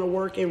they want to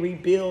work and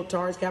rebuild.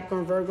 Taurus,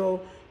 Capricorn,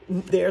 Virgo.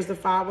 There's the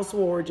 5 of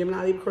Swords.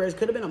 Gemini, Libra, Aquarius.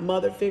 Could have been a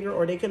mother figure,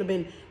 or they could have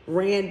been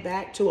ran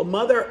back to a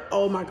mother.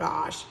 Oh my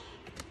gosh.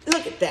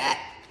 Look at that.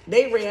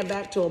 They ran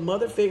back to a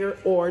mother figure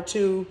or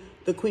to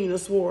the Queen of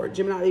Swords.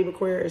 Gemini, Libra,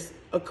 Aquarius.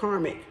 A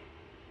karmic.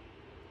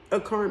 A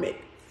karmic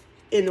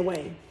in the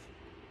way.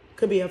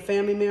 Could be a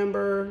family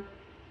member,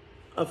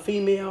 a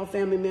female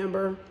family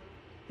member.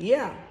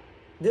 Yeah,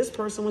 this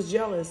person was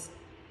jealous.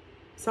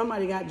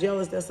 Somebody got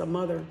jealous. That's a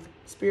mother.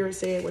 Spirit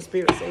said what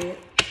Spirit said.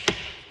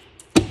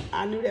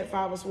 I knew that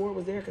 5 of Swords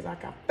was there because I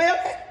could feel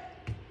it.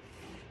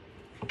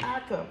 I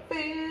could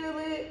feel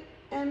it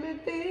and me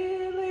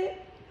feel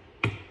it.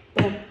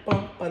 Bum,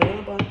 bum,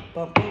 ba-dum, bum,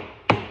 bum, bum,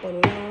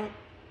 ba-dum.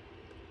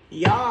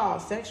 Y'all,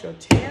 sexual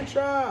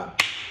tantra.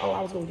 Oh,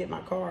 I was going to get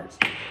my cards.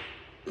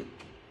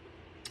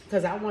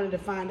 Because I wanted to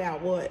find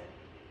out what?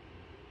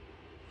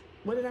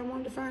 What did I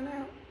want to find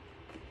out?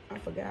 I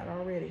forgot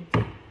already.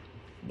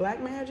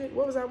 Black magic?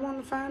 What was I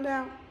wanting to find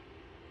out?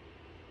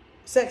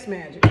 Sex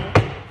magic.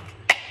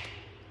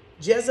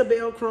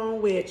 Jezebel,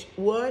 crone witch.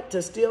 What?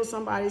 To steal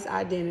somebody's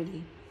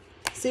identity.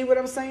 See what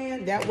I'm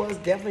saying? That was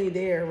definitely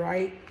there,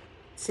 right?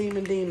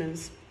 Semen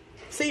demons.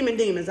 Semen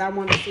demons. I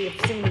wanted to see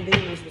if semen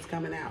demons was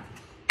coming out.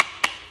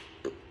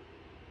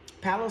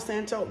 Palo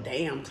Santo.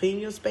 Damn. Clean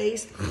your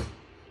space.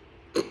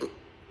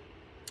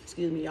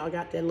 Excuse me. Y'all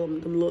got that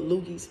them little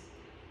loogies.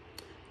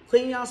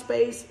 Clean y'all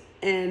space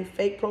and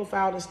fake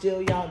profile to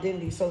steal y'all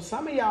identity. So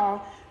some of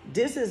y'all,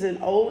 this is an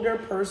older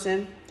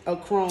person, a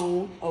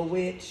crone, a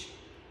witch,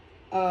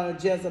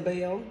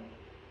 Jezebel.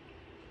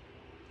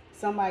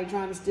 Somebody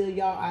trying to steal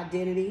y'all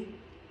identity.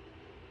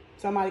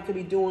 Somebody could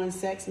be doing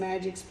sex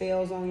magic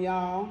spells on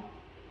y'all.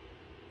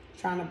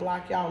 Trying to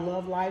block y'all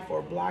love life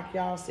or block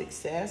y'all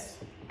success.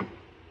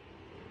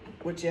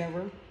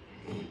 Whichever.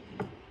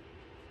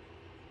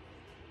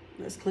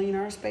 Let's clean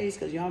our space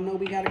because y'all know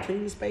we got to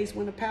clean the space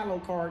when the Palo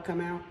card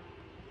come out.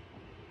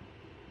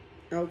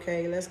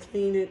 Okay, let's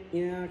clean it.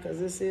 Yeah,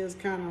 because this is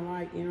kind of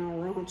like, you know,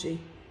 raunchy.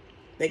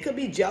 They could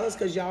be jealous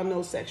because y'all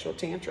know sexual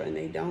tantra and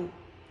they don't.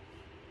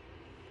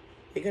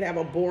 They could have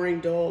a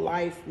boring, dull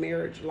life,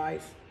 marriage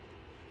life,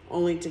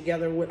 only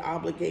together with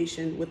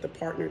obligation with the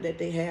partner that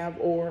they have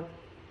or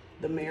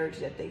the marriage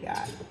that they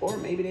got. Or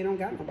maybe they don't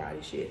got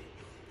nobody, shit.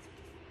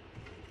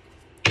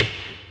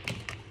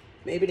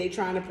 Maybe they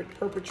trying to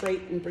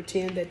perpetrate and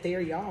pretend that they're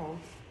y'all.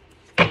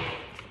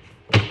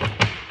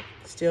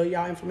 Steal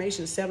y'all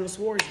information. 7 of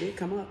Swords did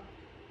come up.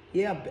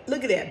 Yeah,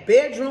 look at that.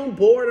 Bedroom,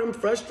 boredom,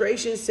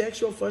 frustration,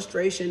 sexual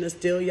frustration to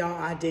steal y'all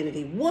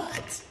identity.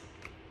 What?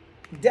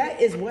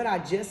 That is what I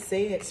just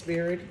said,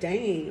 Spirit.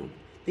 Damn.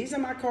 These are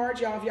my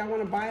cards, y'all. If y'all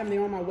want to buy them,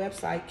 they're on my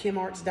website,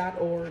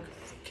 kemarts.org.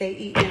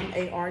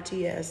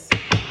 Kemarts.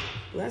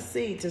 Let's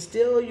see. To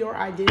steal your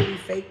identity,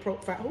 fake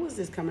profile. Who is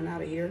this coming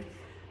out of here?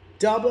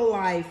 Double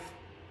life.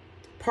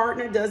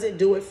 Partner doesn't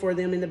do it for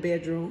them in the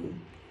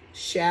bedroom.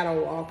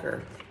 Shadow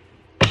walker.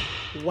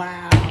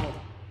 Wow.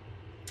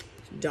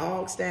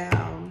 Dog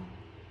style.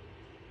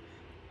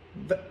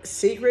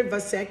 Secret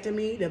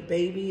vasectomy. The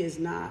baby is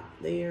not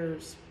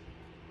theirs.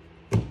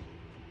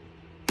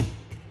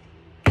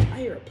 I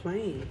hear a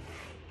plane.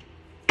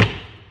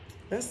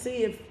 Let's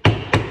see if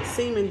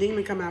semen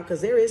demon come out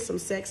because there is some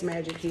sex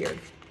magic here.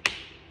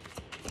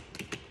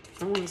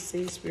 I want to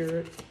see,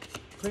 Spirit,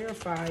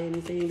 clarify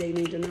anything they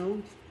need to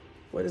know.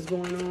 What is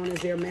going on?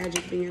 Is there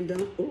magic being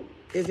done? Ooh,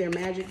 is there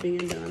magic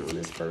being done on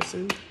this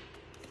person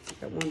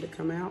that wanted to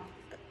come out?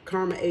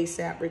 Karma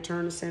ASAP,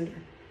 return to sender.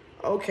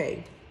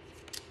 Okay.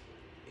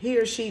 He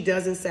or she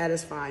doesn't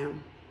satisfy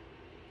him.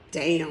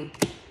 Damn.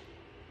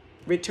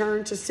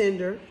 Return to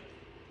sender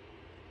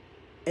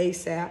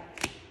ASAP.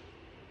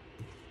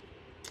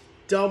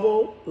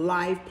 Double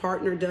life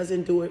partner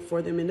doesn't do it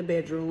for them in the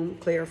bedroom.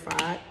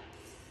 Clarified.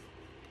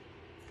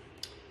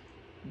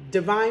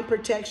 Divine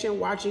protection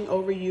watching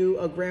over you,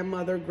 a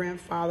grandmother,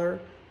 grandfather,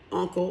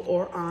 uncle,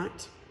 or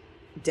aunt.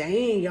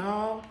 Dang,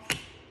 y'all.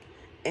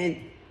 And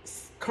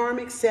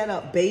karmic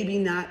setup, baby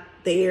not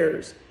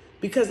theirs.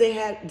 Because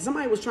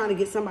somebody was trying to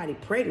get somebody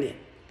pregnant.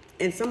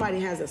 And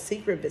somebody has a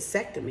secret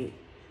vasectomy.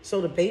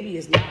 So the baby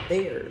is not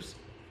theirs.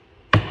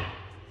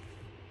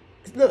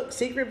 Look,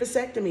 secret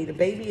vasectomy. The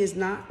baby is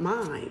not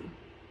mine.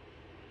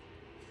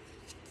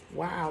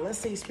 Wow. Let's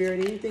see,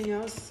 Spirit. Anything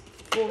else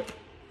for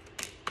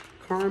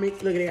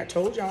karmic? Look at that. I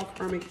told y'all,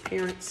 karmic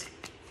parents.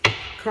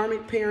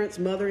 Karmic parents,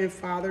 mother and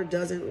father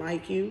doesn't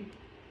like you.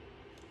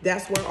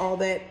 That's where all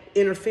that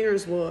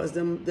interference was.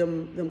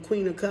 Them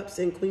Queen of Cups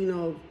and Queen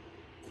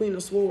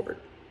of Sword.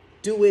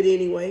 Do it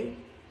anyway.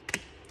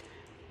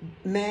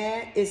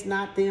 Mad, it's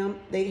not them.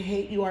 They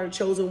hate you are the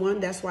chosen one.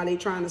 That's why they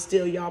trying to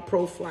steal y'all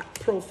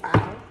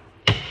profile.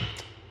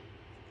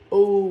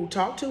 Oh,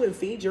 talk to and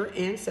feed your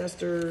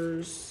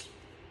ancestors.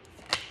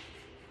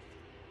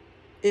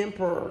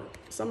 Emperor.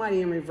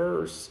 Somebody in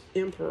reverse.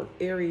 Emperor.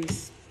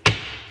 Aries.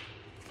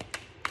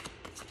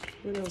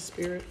 What else,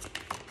 Spirit?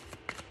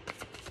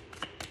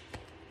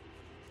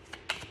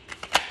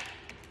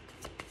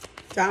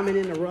 Diamond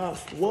in the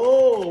rough.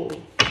 Whoa.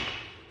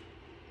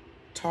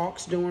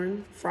 Talks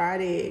during fried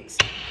eggs.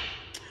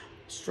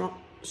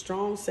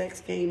 Strong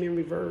sex game in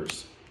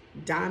reverse.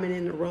 Diamond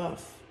in the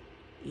rough.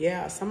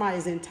 Yeah,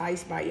 somebody's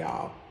enticed by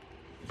y'all.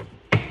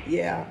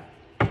 Yeah.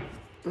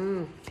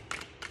 What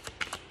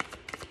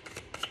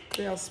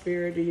else,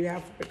 Spirit, do you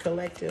have for the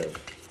collective?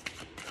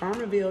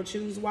 Karmaville,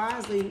 choose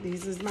wisely.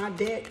 These is my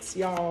decks,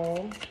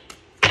 y'all.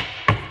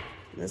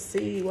 Let's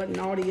see what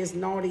naughty is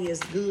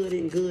good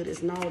and good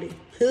is naughty.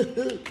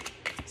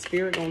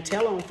 Spirit gonna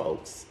tell on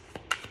folks.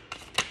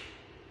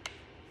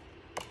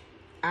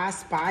 I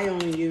spy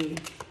on you.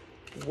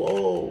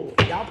 Whoa.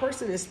 Y'all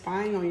person is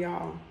spying on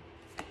y'all.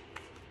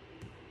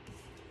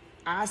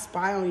 I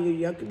spy on you.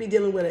 Y'all could be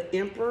dealing with an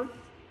emperor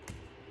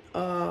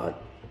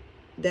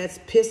that's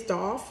pissed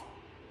off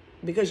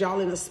because y'all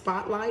in a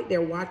spotlight.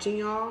 They're watching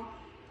y'all.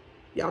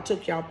 Y'all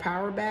took y'all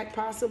power back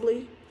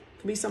possibly.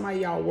 Could be somebody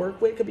y'all work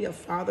with. Could be a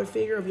father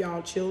figure of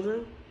y'all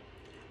children.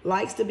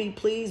 Likes to be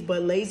pleased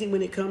but lazy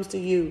when it comes to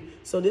you.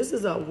 So this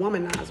is a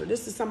womanizer.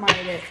 This is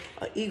somebody that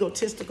an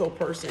egotistical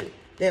person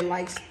that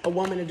likes a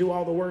woman to do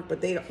all the work, but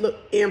they don't. Look,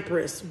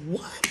 Empress.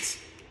 What?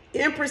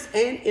 Empress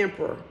and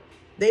Emperor.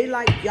 They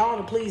like y'all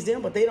to please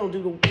them, but they don't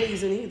do the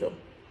pleasing either.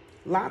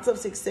 Lots of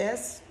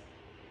success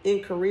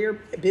in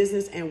career,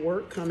 business, and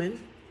work coming.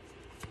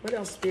 What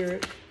else,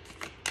 Spirit?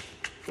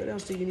 What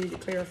else do you need to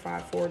clarify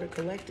for the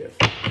collective?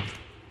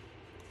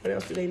 What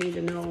else do they need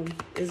to know?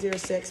 Is there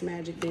sex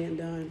magic being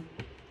done?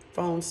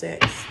 Phone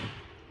sex.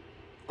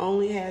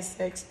 Only has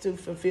sex to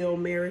fulfill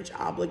marriage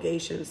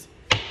obligations.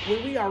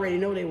 Well, we already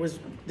know they was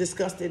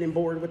disgusted and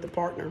bored with the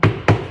partner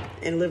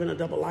and living a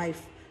double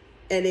life.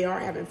 And they are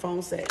having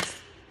phone sex.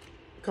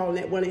 Calling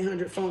that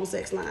 1-800 phone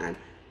sex line.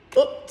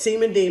 Oh,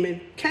 Semen Demon.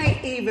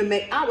 Can't even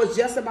make. I was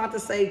just about to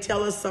say,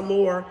 tell us some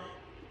more.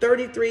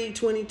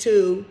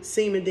 3322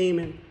 Semen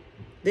Demon.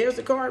 There's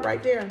the card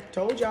right there.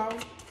 Told y'all.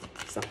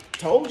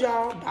 Told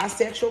y'all.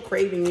 Bisexual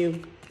craving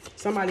you.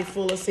 Somebody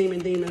full of semen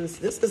demons.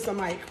 This is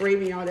somebody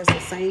craving y'all that's the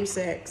same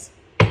sex.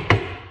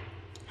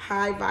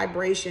 High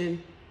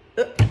vibration.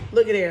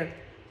 Look at there.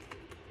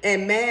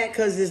 And mad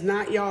because it's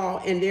not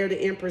y'all and there the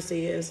Empress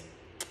is.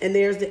 And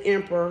there's the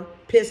Emperor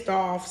pissed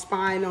off,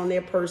 spying on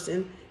their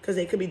person because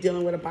they could be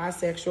dealing with a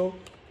bisexual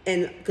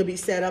and could be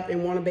set up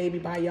and want a baby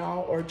by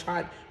y'all, or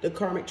the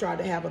karmic tried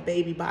to have a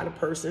baby by the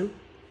person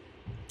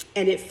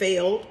and it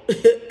failed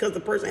because the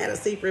person had a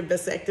secret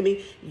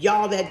vasectomy.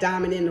 Y'all that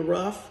diamond in the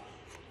rough.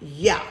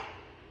 Yeah.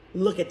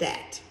 Look at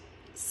that.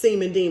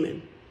 Semen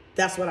demon.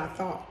 That's what I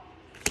thought.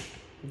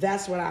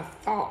 That's what I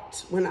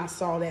thought when I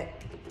saw that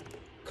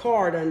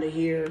card under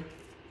here.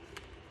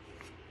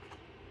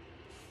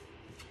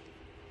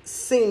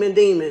 Semen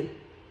demon.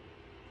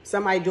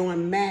 Somebody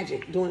doing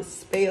magic, doing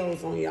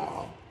spells on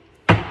y'all.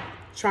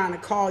 Trying to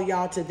call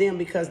y'all to them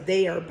because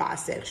they are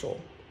bisexual.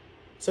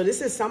 So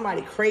this is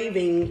somebody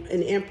craving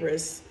an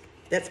Empress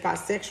that's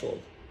bisexual.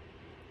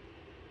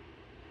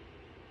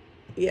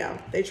 Yeah,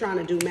 they trying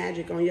to do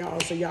magic on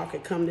y'all so y'all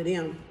could come to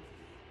them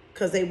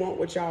because they want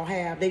what y'all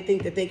have. They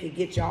think that they could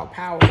get y'all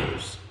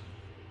powers,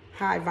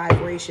 high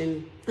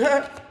vibration,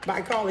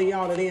 by calling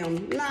y'all to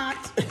them.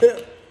 Not.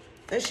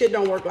 That shit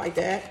don't work like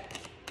that.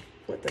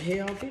 What the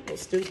hell? People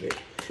stupid.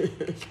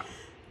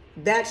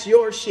 That's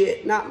your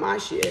shit, not my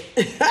shit.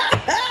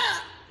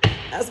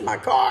 That's my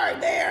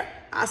card there.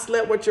 I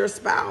slept with your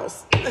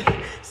spouse.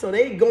 So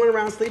they going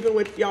around sleeping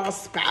with y'all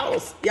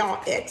spouse,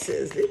 y'all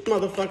exes. These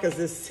motherfuckers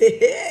is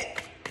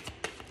sick.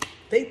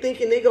 They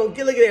thinking they gonna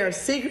get, look at their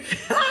secret.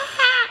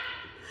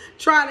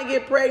 Trying to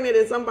get pregnant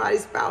and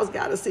somebody's spouse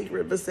got a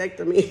secret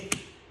vasectomy.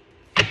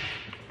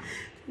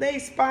 They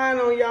spying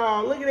on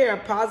y'all. Look at there,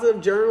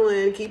 positive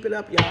journaling. Keep it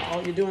up,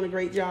 y'all. You're doing a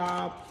great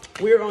job.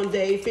 We're on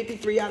day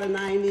 53 out of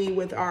 90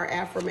 with our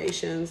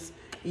affirmations.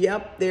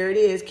 Yep, there it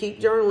is. Keep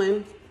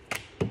journaling.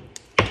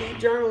 Keep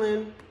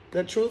journaling.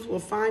 The truth will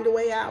find a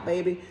way out,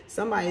 baby.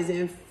 Somebody's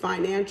in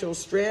financial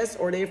stress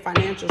or their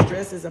financial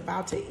stress is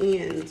about to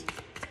end.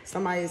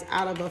 Somebody is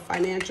out of a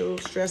financial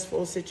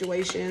stressful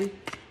situation.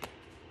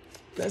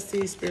 Let's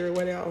see, Spirit,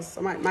 what else?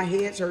 Somebody, my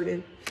head's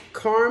hurting.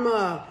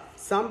 Karma.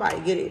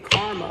 Somebody getting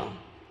karma.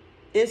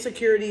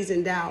 Insecurities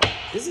and doubt.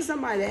 This is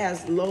somebody that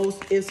has low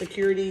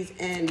insecurities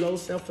and low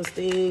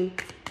self-esteem.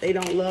 They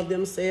don't love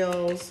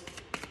themselves.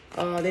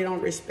 They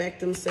don't respect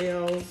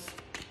themselves.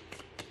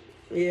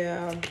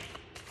 Yeah.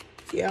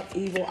 Yep,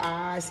 evil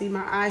eye. See,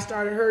 my eye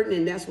started hurting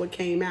and that's what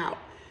came out.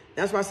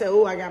 That's why I said,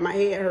 oh, I got my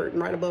head hurting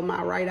right above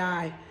my right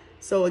eye.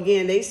 So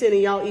again, they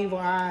sending y'all evil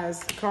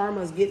eyes.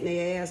 Karma's getting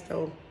their ass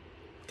though.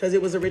 Because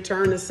it was a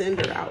return to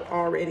sender out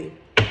already.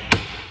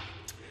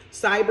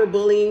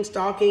 Cyberbullying,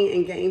 stalking,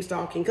 and game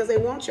stalking. Because they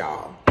want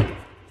y'all.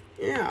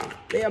 Yeah,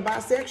 they are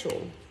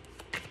bisexual.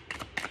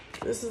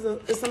 This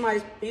is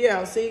somebody,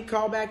 yeah, see,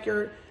 call back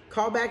your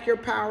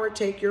power,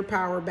 take your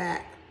power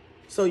back.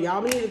 So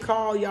y'all need to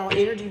call y'all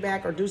energy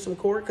back or do some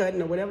cord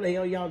cutting or whatever the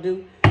hell y'all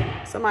do.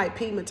 Somebody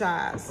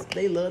pee-matize.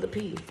 They love to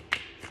pee.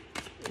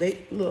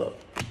 They look,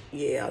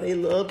 yeah, they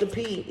love to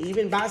pee.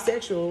 Even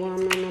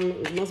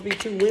bisexual, it must be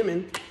two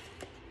women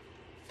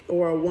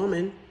or a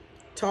woman.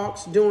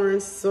 Talks during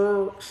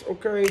serves,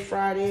 okay,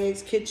 fried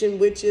eggs, kitchen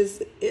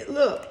witches.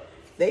 Look,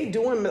 they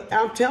doing,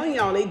 I'm telling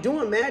y'all, they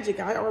doing magic.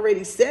 I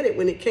already said it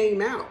when it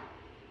came out.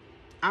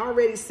 I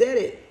already said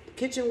it.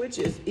 Kitchen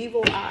witches,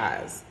 evil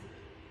eyes.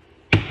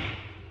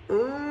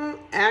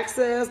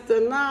 Access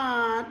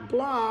denied,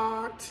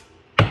 blocked.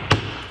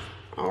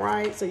 All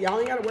right, so y'all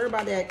ain't got to worry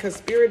about that because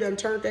Spirit done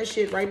turned that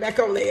shit right back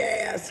on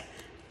their ass.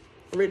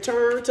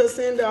 Return to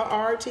sender,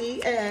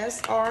 RTS.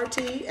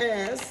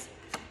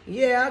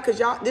 Yeah, because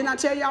y'all, didn't I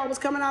tell y'all I was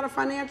coming out of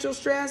financial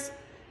stress?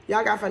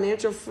 Y'all got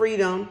financial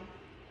freedom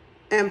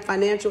and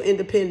financial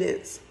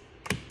independence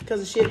because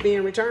of shit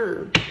being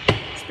returned.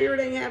 Spirit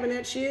ain't having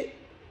that shit.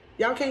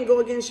 Y'all can't go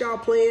against y'all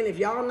plan. If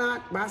y'all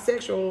not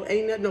bisexual,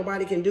 ain't nothing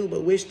nobody can do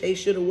but wish they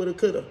shoulda, woulda,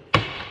 coulda.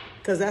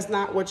 Because that's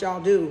not what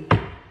y'all do.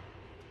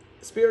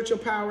 Spiritual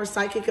power,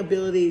 psychic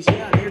abilities.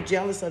 Yeah, they're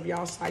jealous of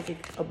y'all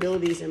psychic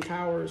abilities and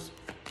powers.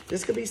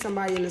 This could be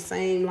somebody in the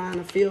same line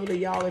of field of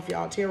y'all if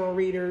y'all tarot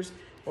readers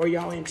or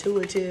y'all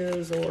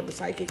intuitives or the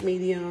psychic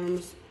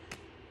mediums.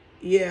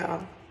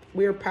 Yeah,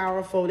 we're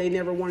powerful. They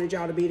never wanted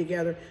y'all to be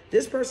together.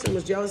 This person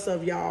was jealous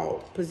of y'all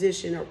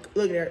position or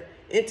look at her,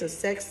 into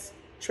sex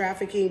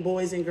trafficking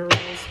boys and girls.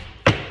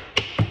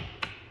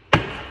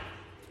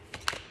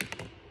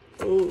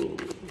 Ooh,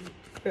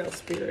 what else,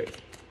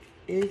 Spirit?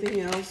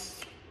 Anything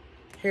else?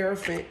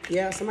 Hierophant.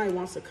 Yeah, somebody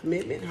wants a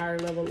commitment, higher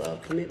level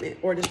of commitment.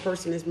 Or this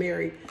person is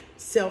married.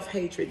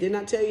 Self-hatred. Didn't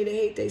I tell you they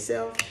hate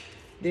themselves?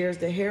 There's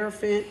the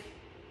Hierophant.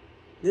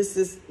 This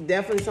is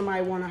definitely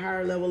somebody want a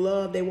higher level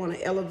of. They want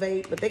to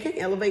elevate, but they can't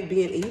elevate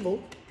being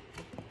evil.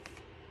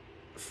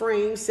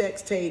 Frame,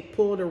 sex tape,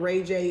 pulled a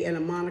Ray J and a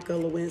Monica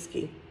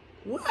Lewinsky.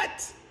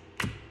 What?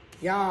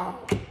 Y'all.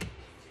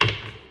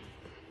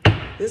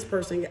 This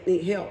person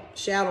need help.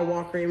 Shadow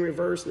Walker in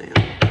reverse now.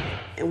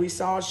 And we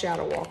saw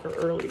Shadow Walker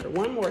earlier.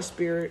 One more,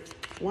 Spirit.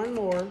 One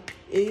more.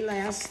 Any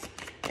last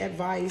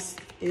advice?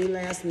 Any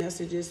last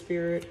messages,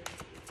 Spirit,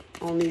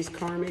 on these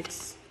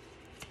karmics?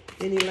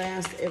 Any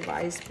last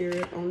advice,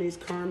 Spirit, on these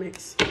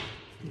karmics?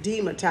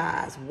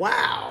 Dematize.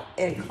 Wow.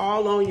 And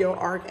call on your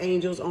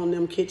archangels on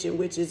them kitchen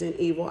witches and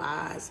evil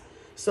eyes.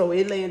 So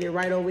it landed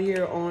right over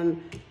here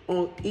on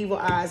evil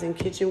eyes and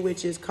kitchen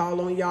witches.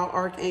 Call on y'all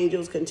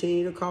archangels.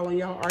 Continue to call on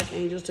y'all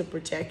archangels to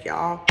protect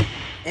y'all.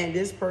 And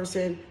this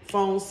person,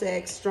 phone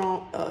sex,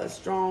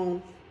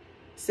 strong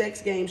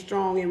sex game,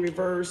 strong in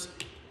reverse.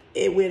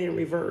 It went in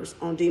reverse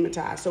on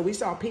dematize. So we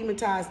saw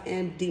pematize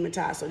and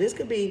dematize. So this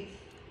could be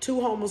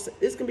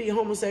this can be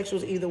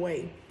homosexuals either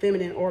way,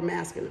 feminine or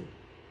masculine.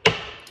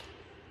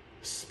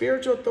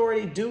 Spiritual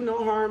authority, do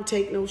no harm,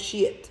 take no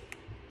shit.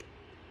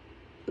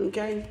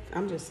 Okay?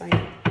 I'm just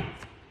saying.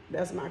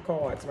 That's my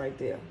cards right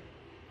there.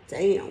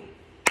 Damn.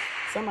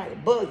 Somebody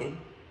bugging.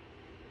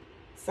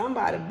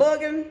 Somebody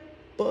bugging.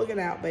 Bugging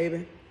out,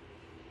 baby.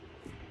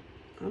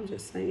 I'm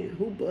just saying.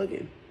 Who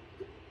bugging?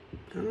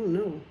 I don't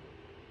know.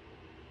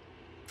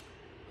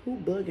 Who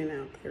bugging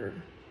out there?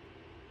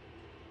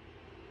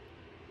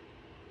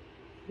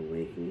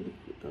 Awakening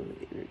of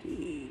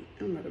energy.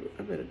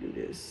 I better do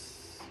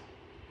this.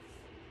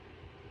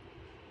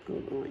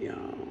 Hold on,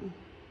 y'all.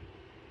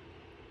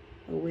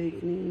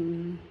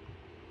 Awakening.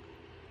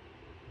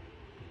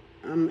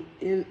 I'm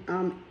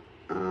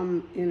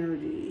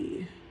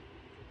energy.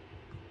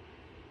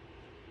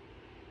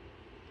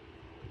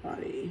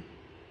 Body.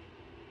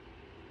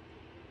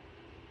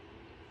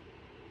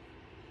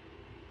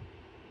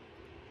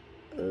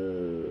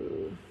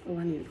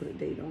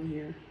 on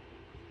here.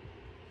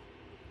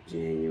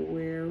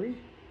 January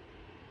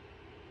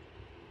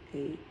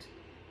 8.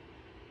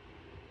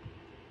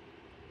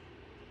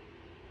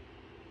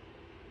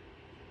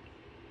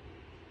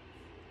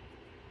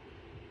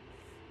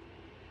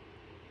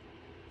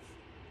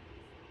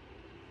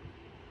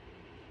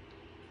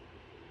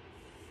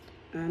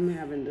 I'm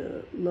having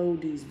to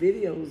load these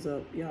videos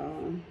up,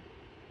 y'all.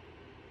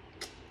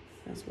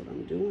 That's what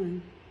I'm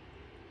doing.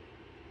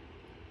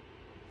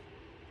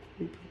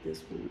 Let me put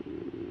this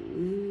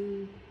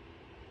one.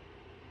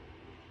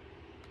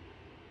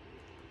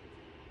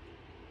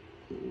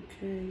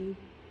 Okay.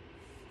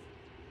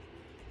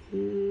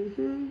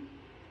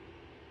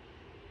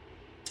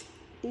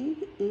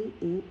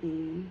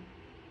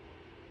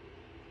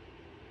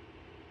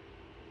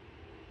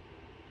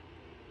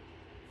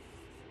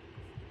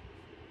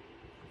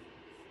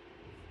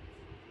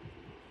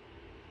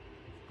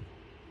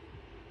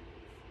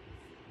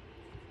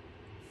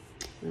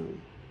 No.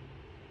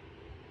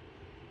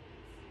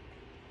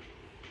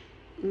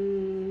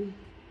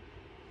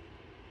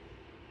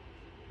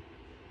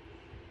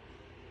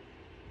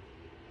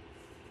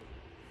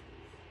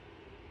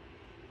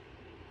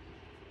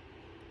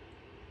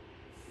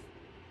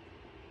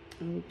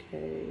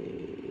 Okay.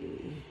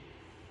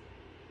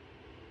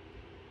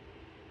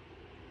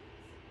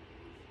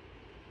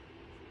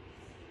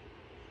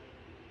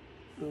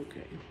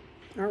 Okay.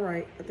 All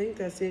right. I think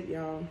that's it,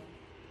 y'all.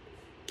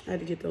 I had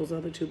to get those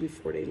other two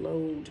before they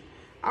load.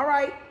 All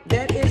right.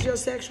 That is your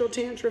sexual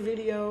tantra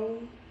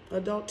video.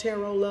 Adult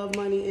tarot, love,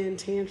 money, and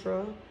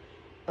tantra.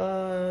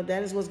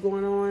 That is what's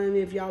going on.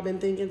 If y'all been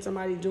thinking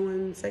somebody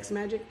doing sex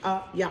magic,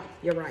 yeah,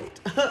 you're right.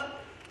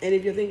 And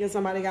if you're thinking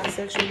somebody got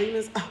sexual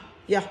demons,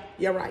 yeah,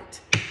 you're right.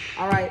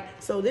 All right.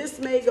 So this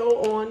may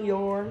go on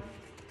your,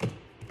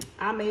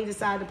 I may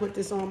decide to put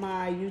this on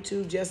my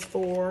YouTube just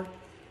for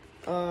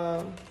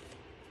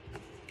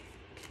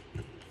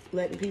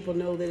letting people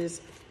know that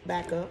it's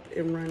back up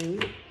and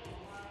running.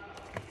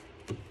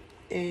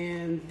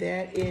 And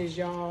that is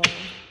y'all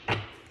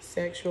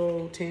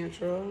sexual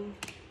tantra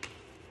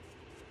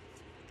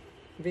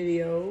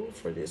video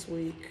for this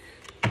week.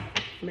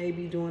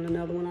 Maybe doing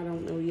another one, I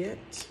don't know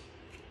yet.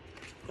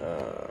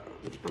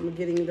 I'm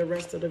getting the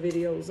rest of the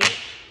videos up.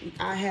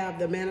 I have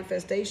the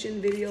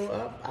manifestation video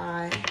up.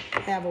 I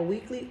have a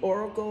weekly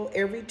oracle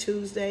every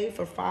Tuesday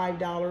for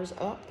 $5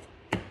 up.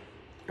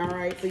 All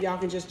right, so y'all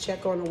can just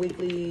check on the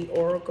weekly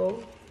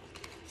oracle.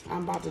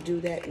 I'm about to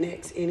do that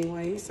next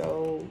anyway,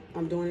 so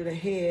I'm doing it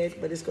ahead,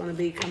 but it's going to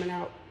be coming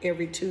out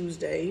every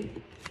Tuesday.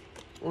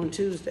 On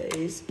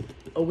Tuesdays,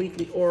 a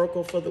weekly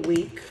oracle for the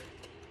week.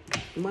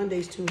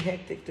 Monday's too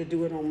hectic to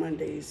do it on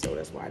Mondays, so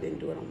that's why I didn't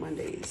do it on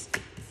Mondays.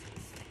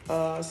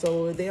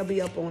 So they'll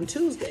be up on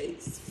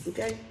Tuesdays,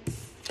 okay?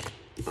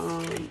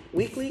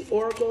 Weekly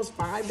oracles,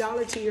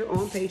 $5 tier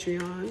on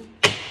Patreon.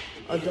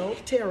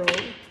 Adult tarot,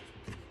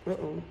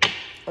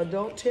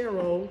 adult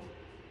tarot,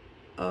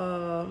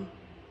 $10,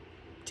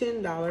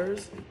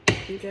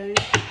 okay?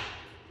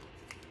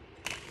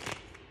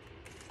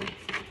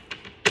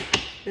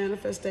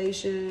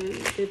 Manifestation,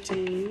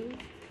 $15.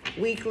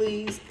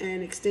 Weeklies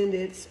and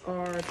extendeds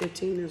are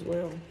 $15 as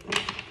well.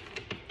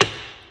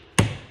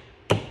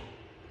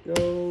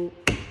 Go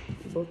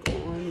book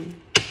on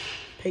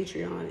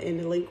Patreon, and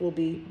the link will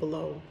be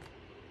below.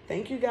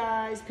 Thank you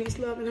guys. Peace,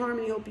 love, and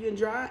harmony. Hope you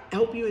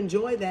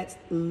enjoy that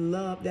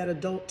love, that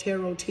adult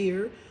tarot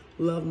tier,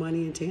 love,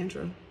 money, and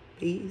tantra.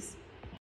 Peace.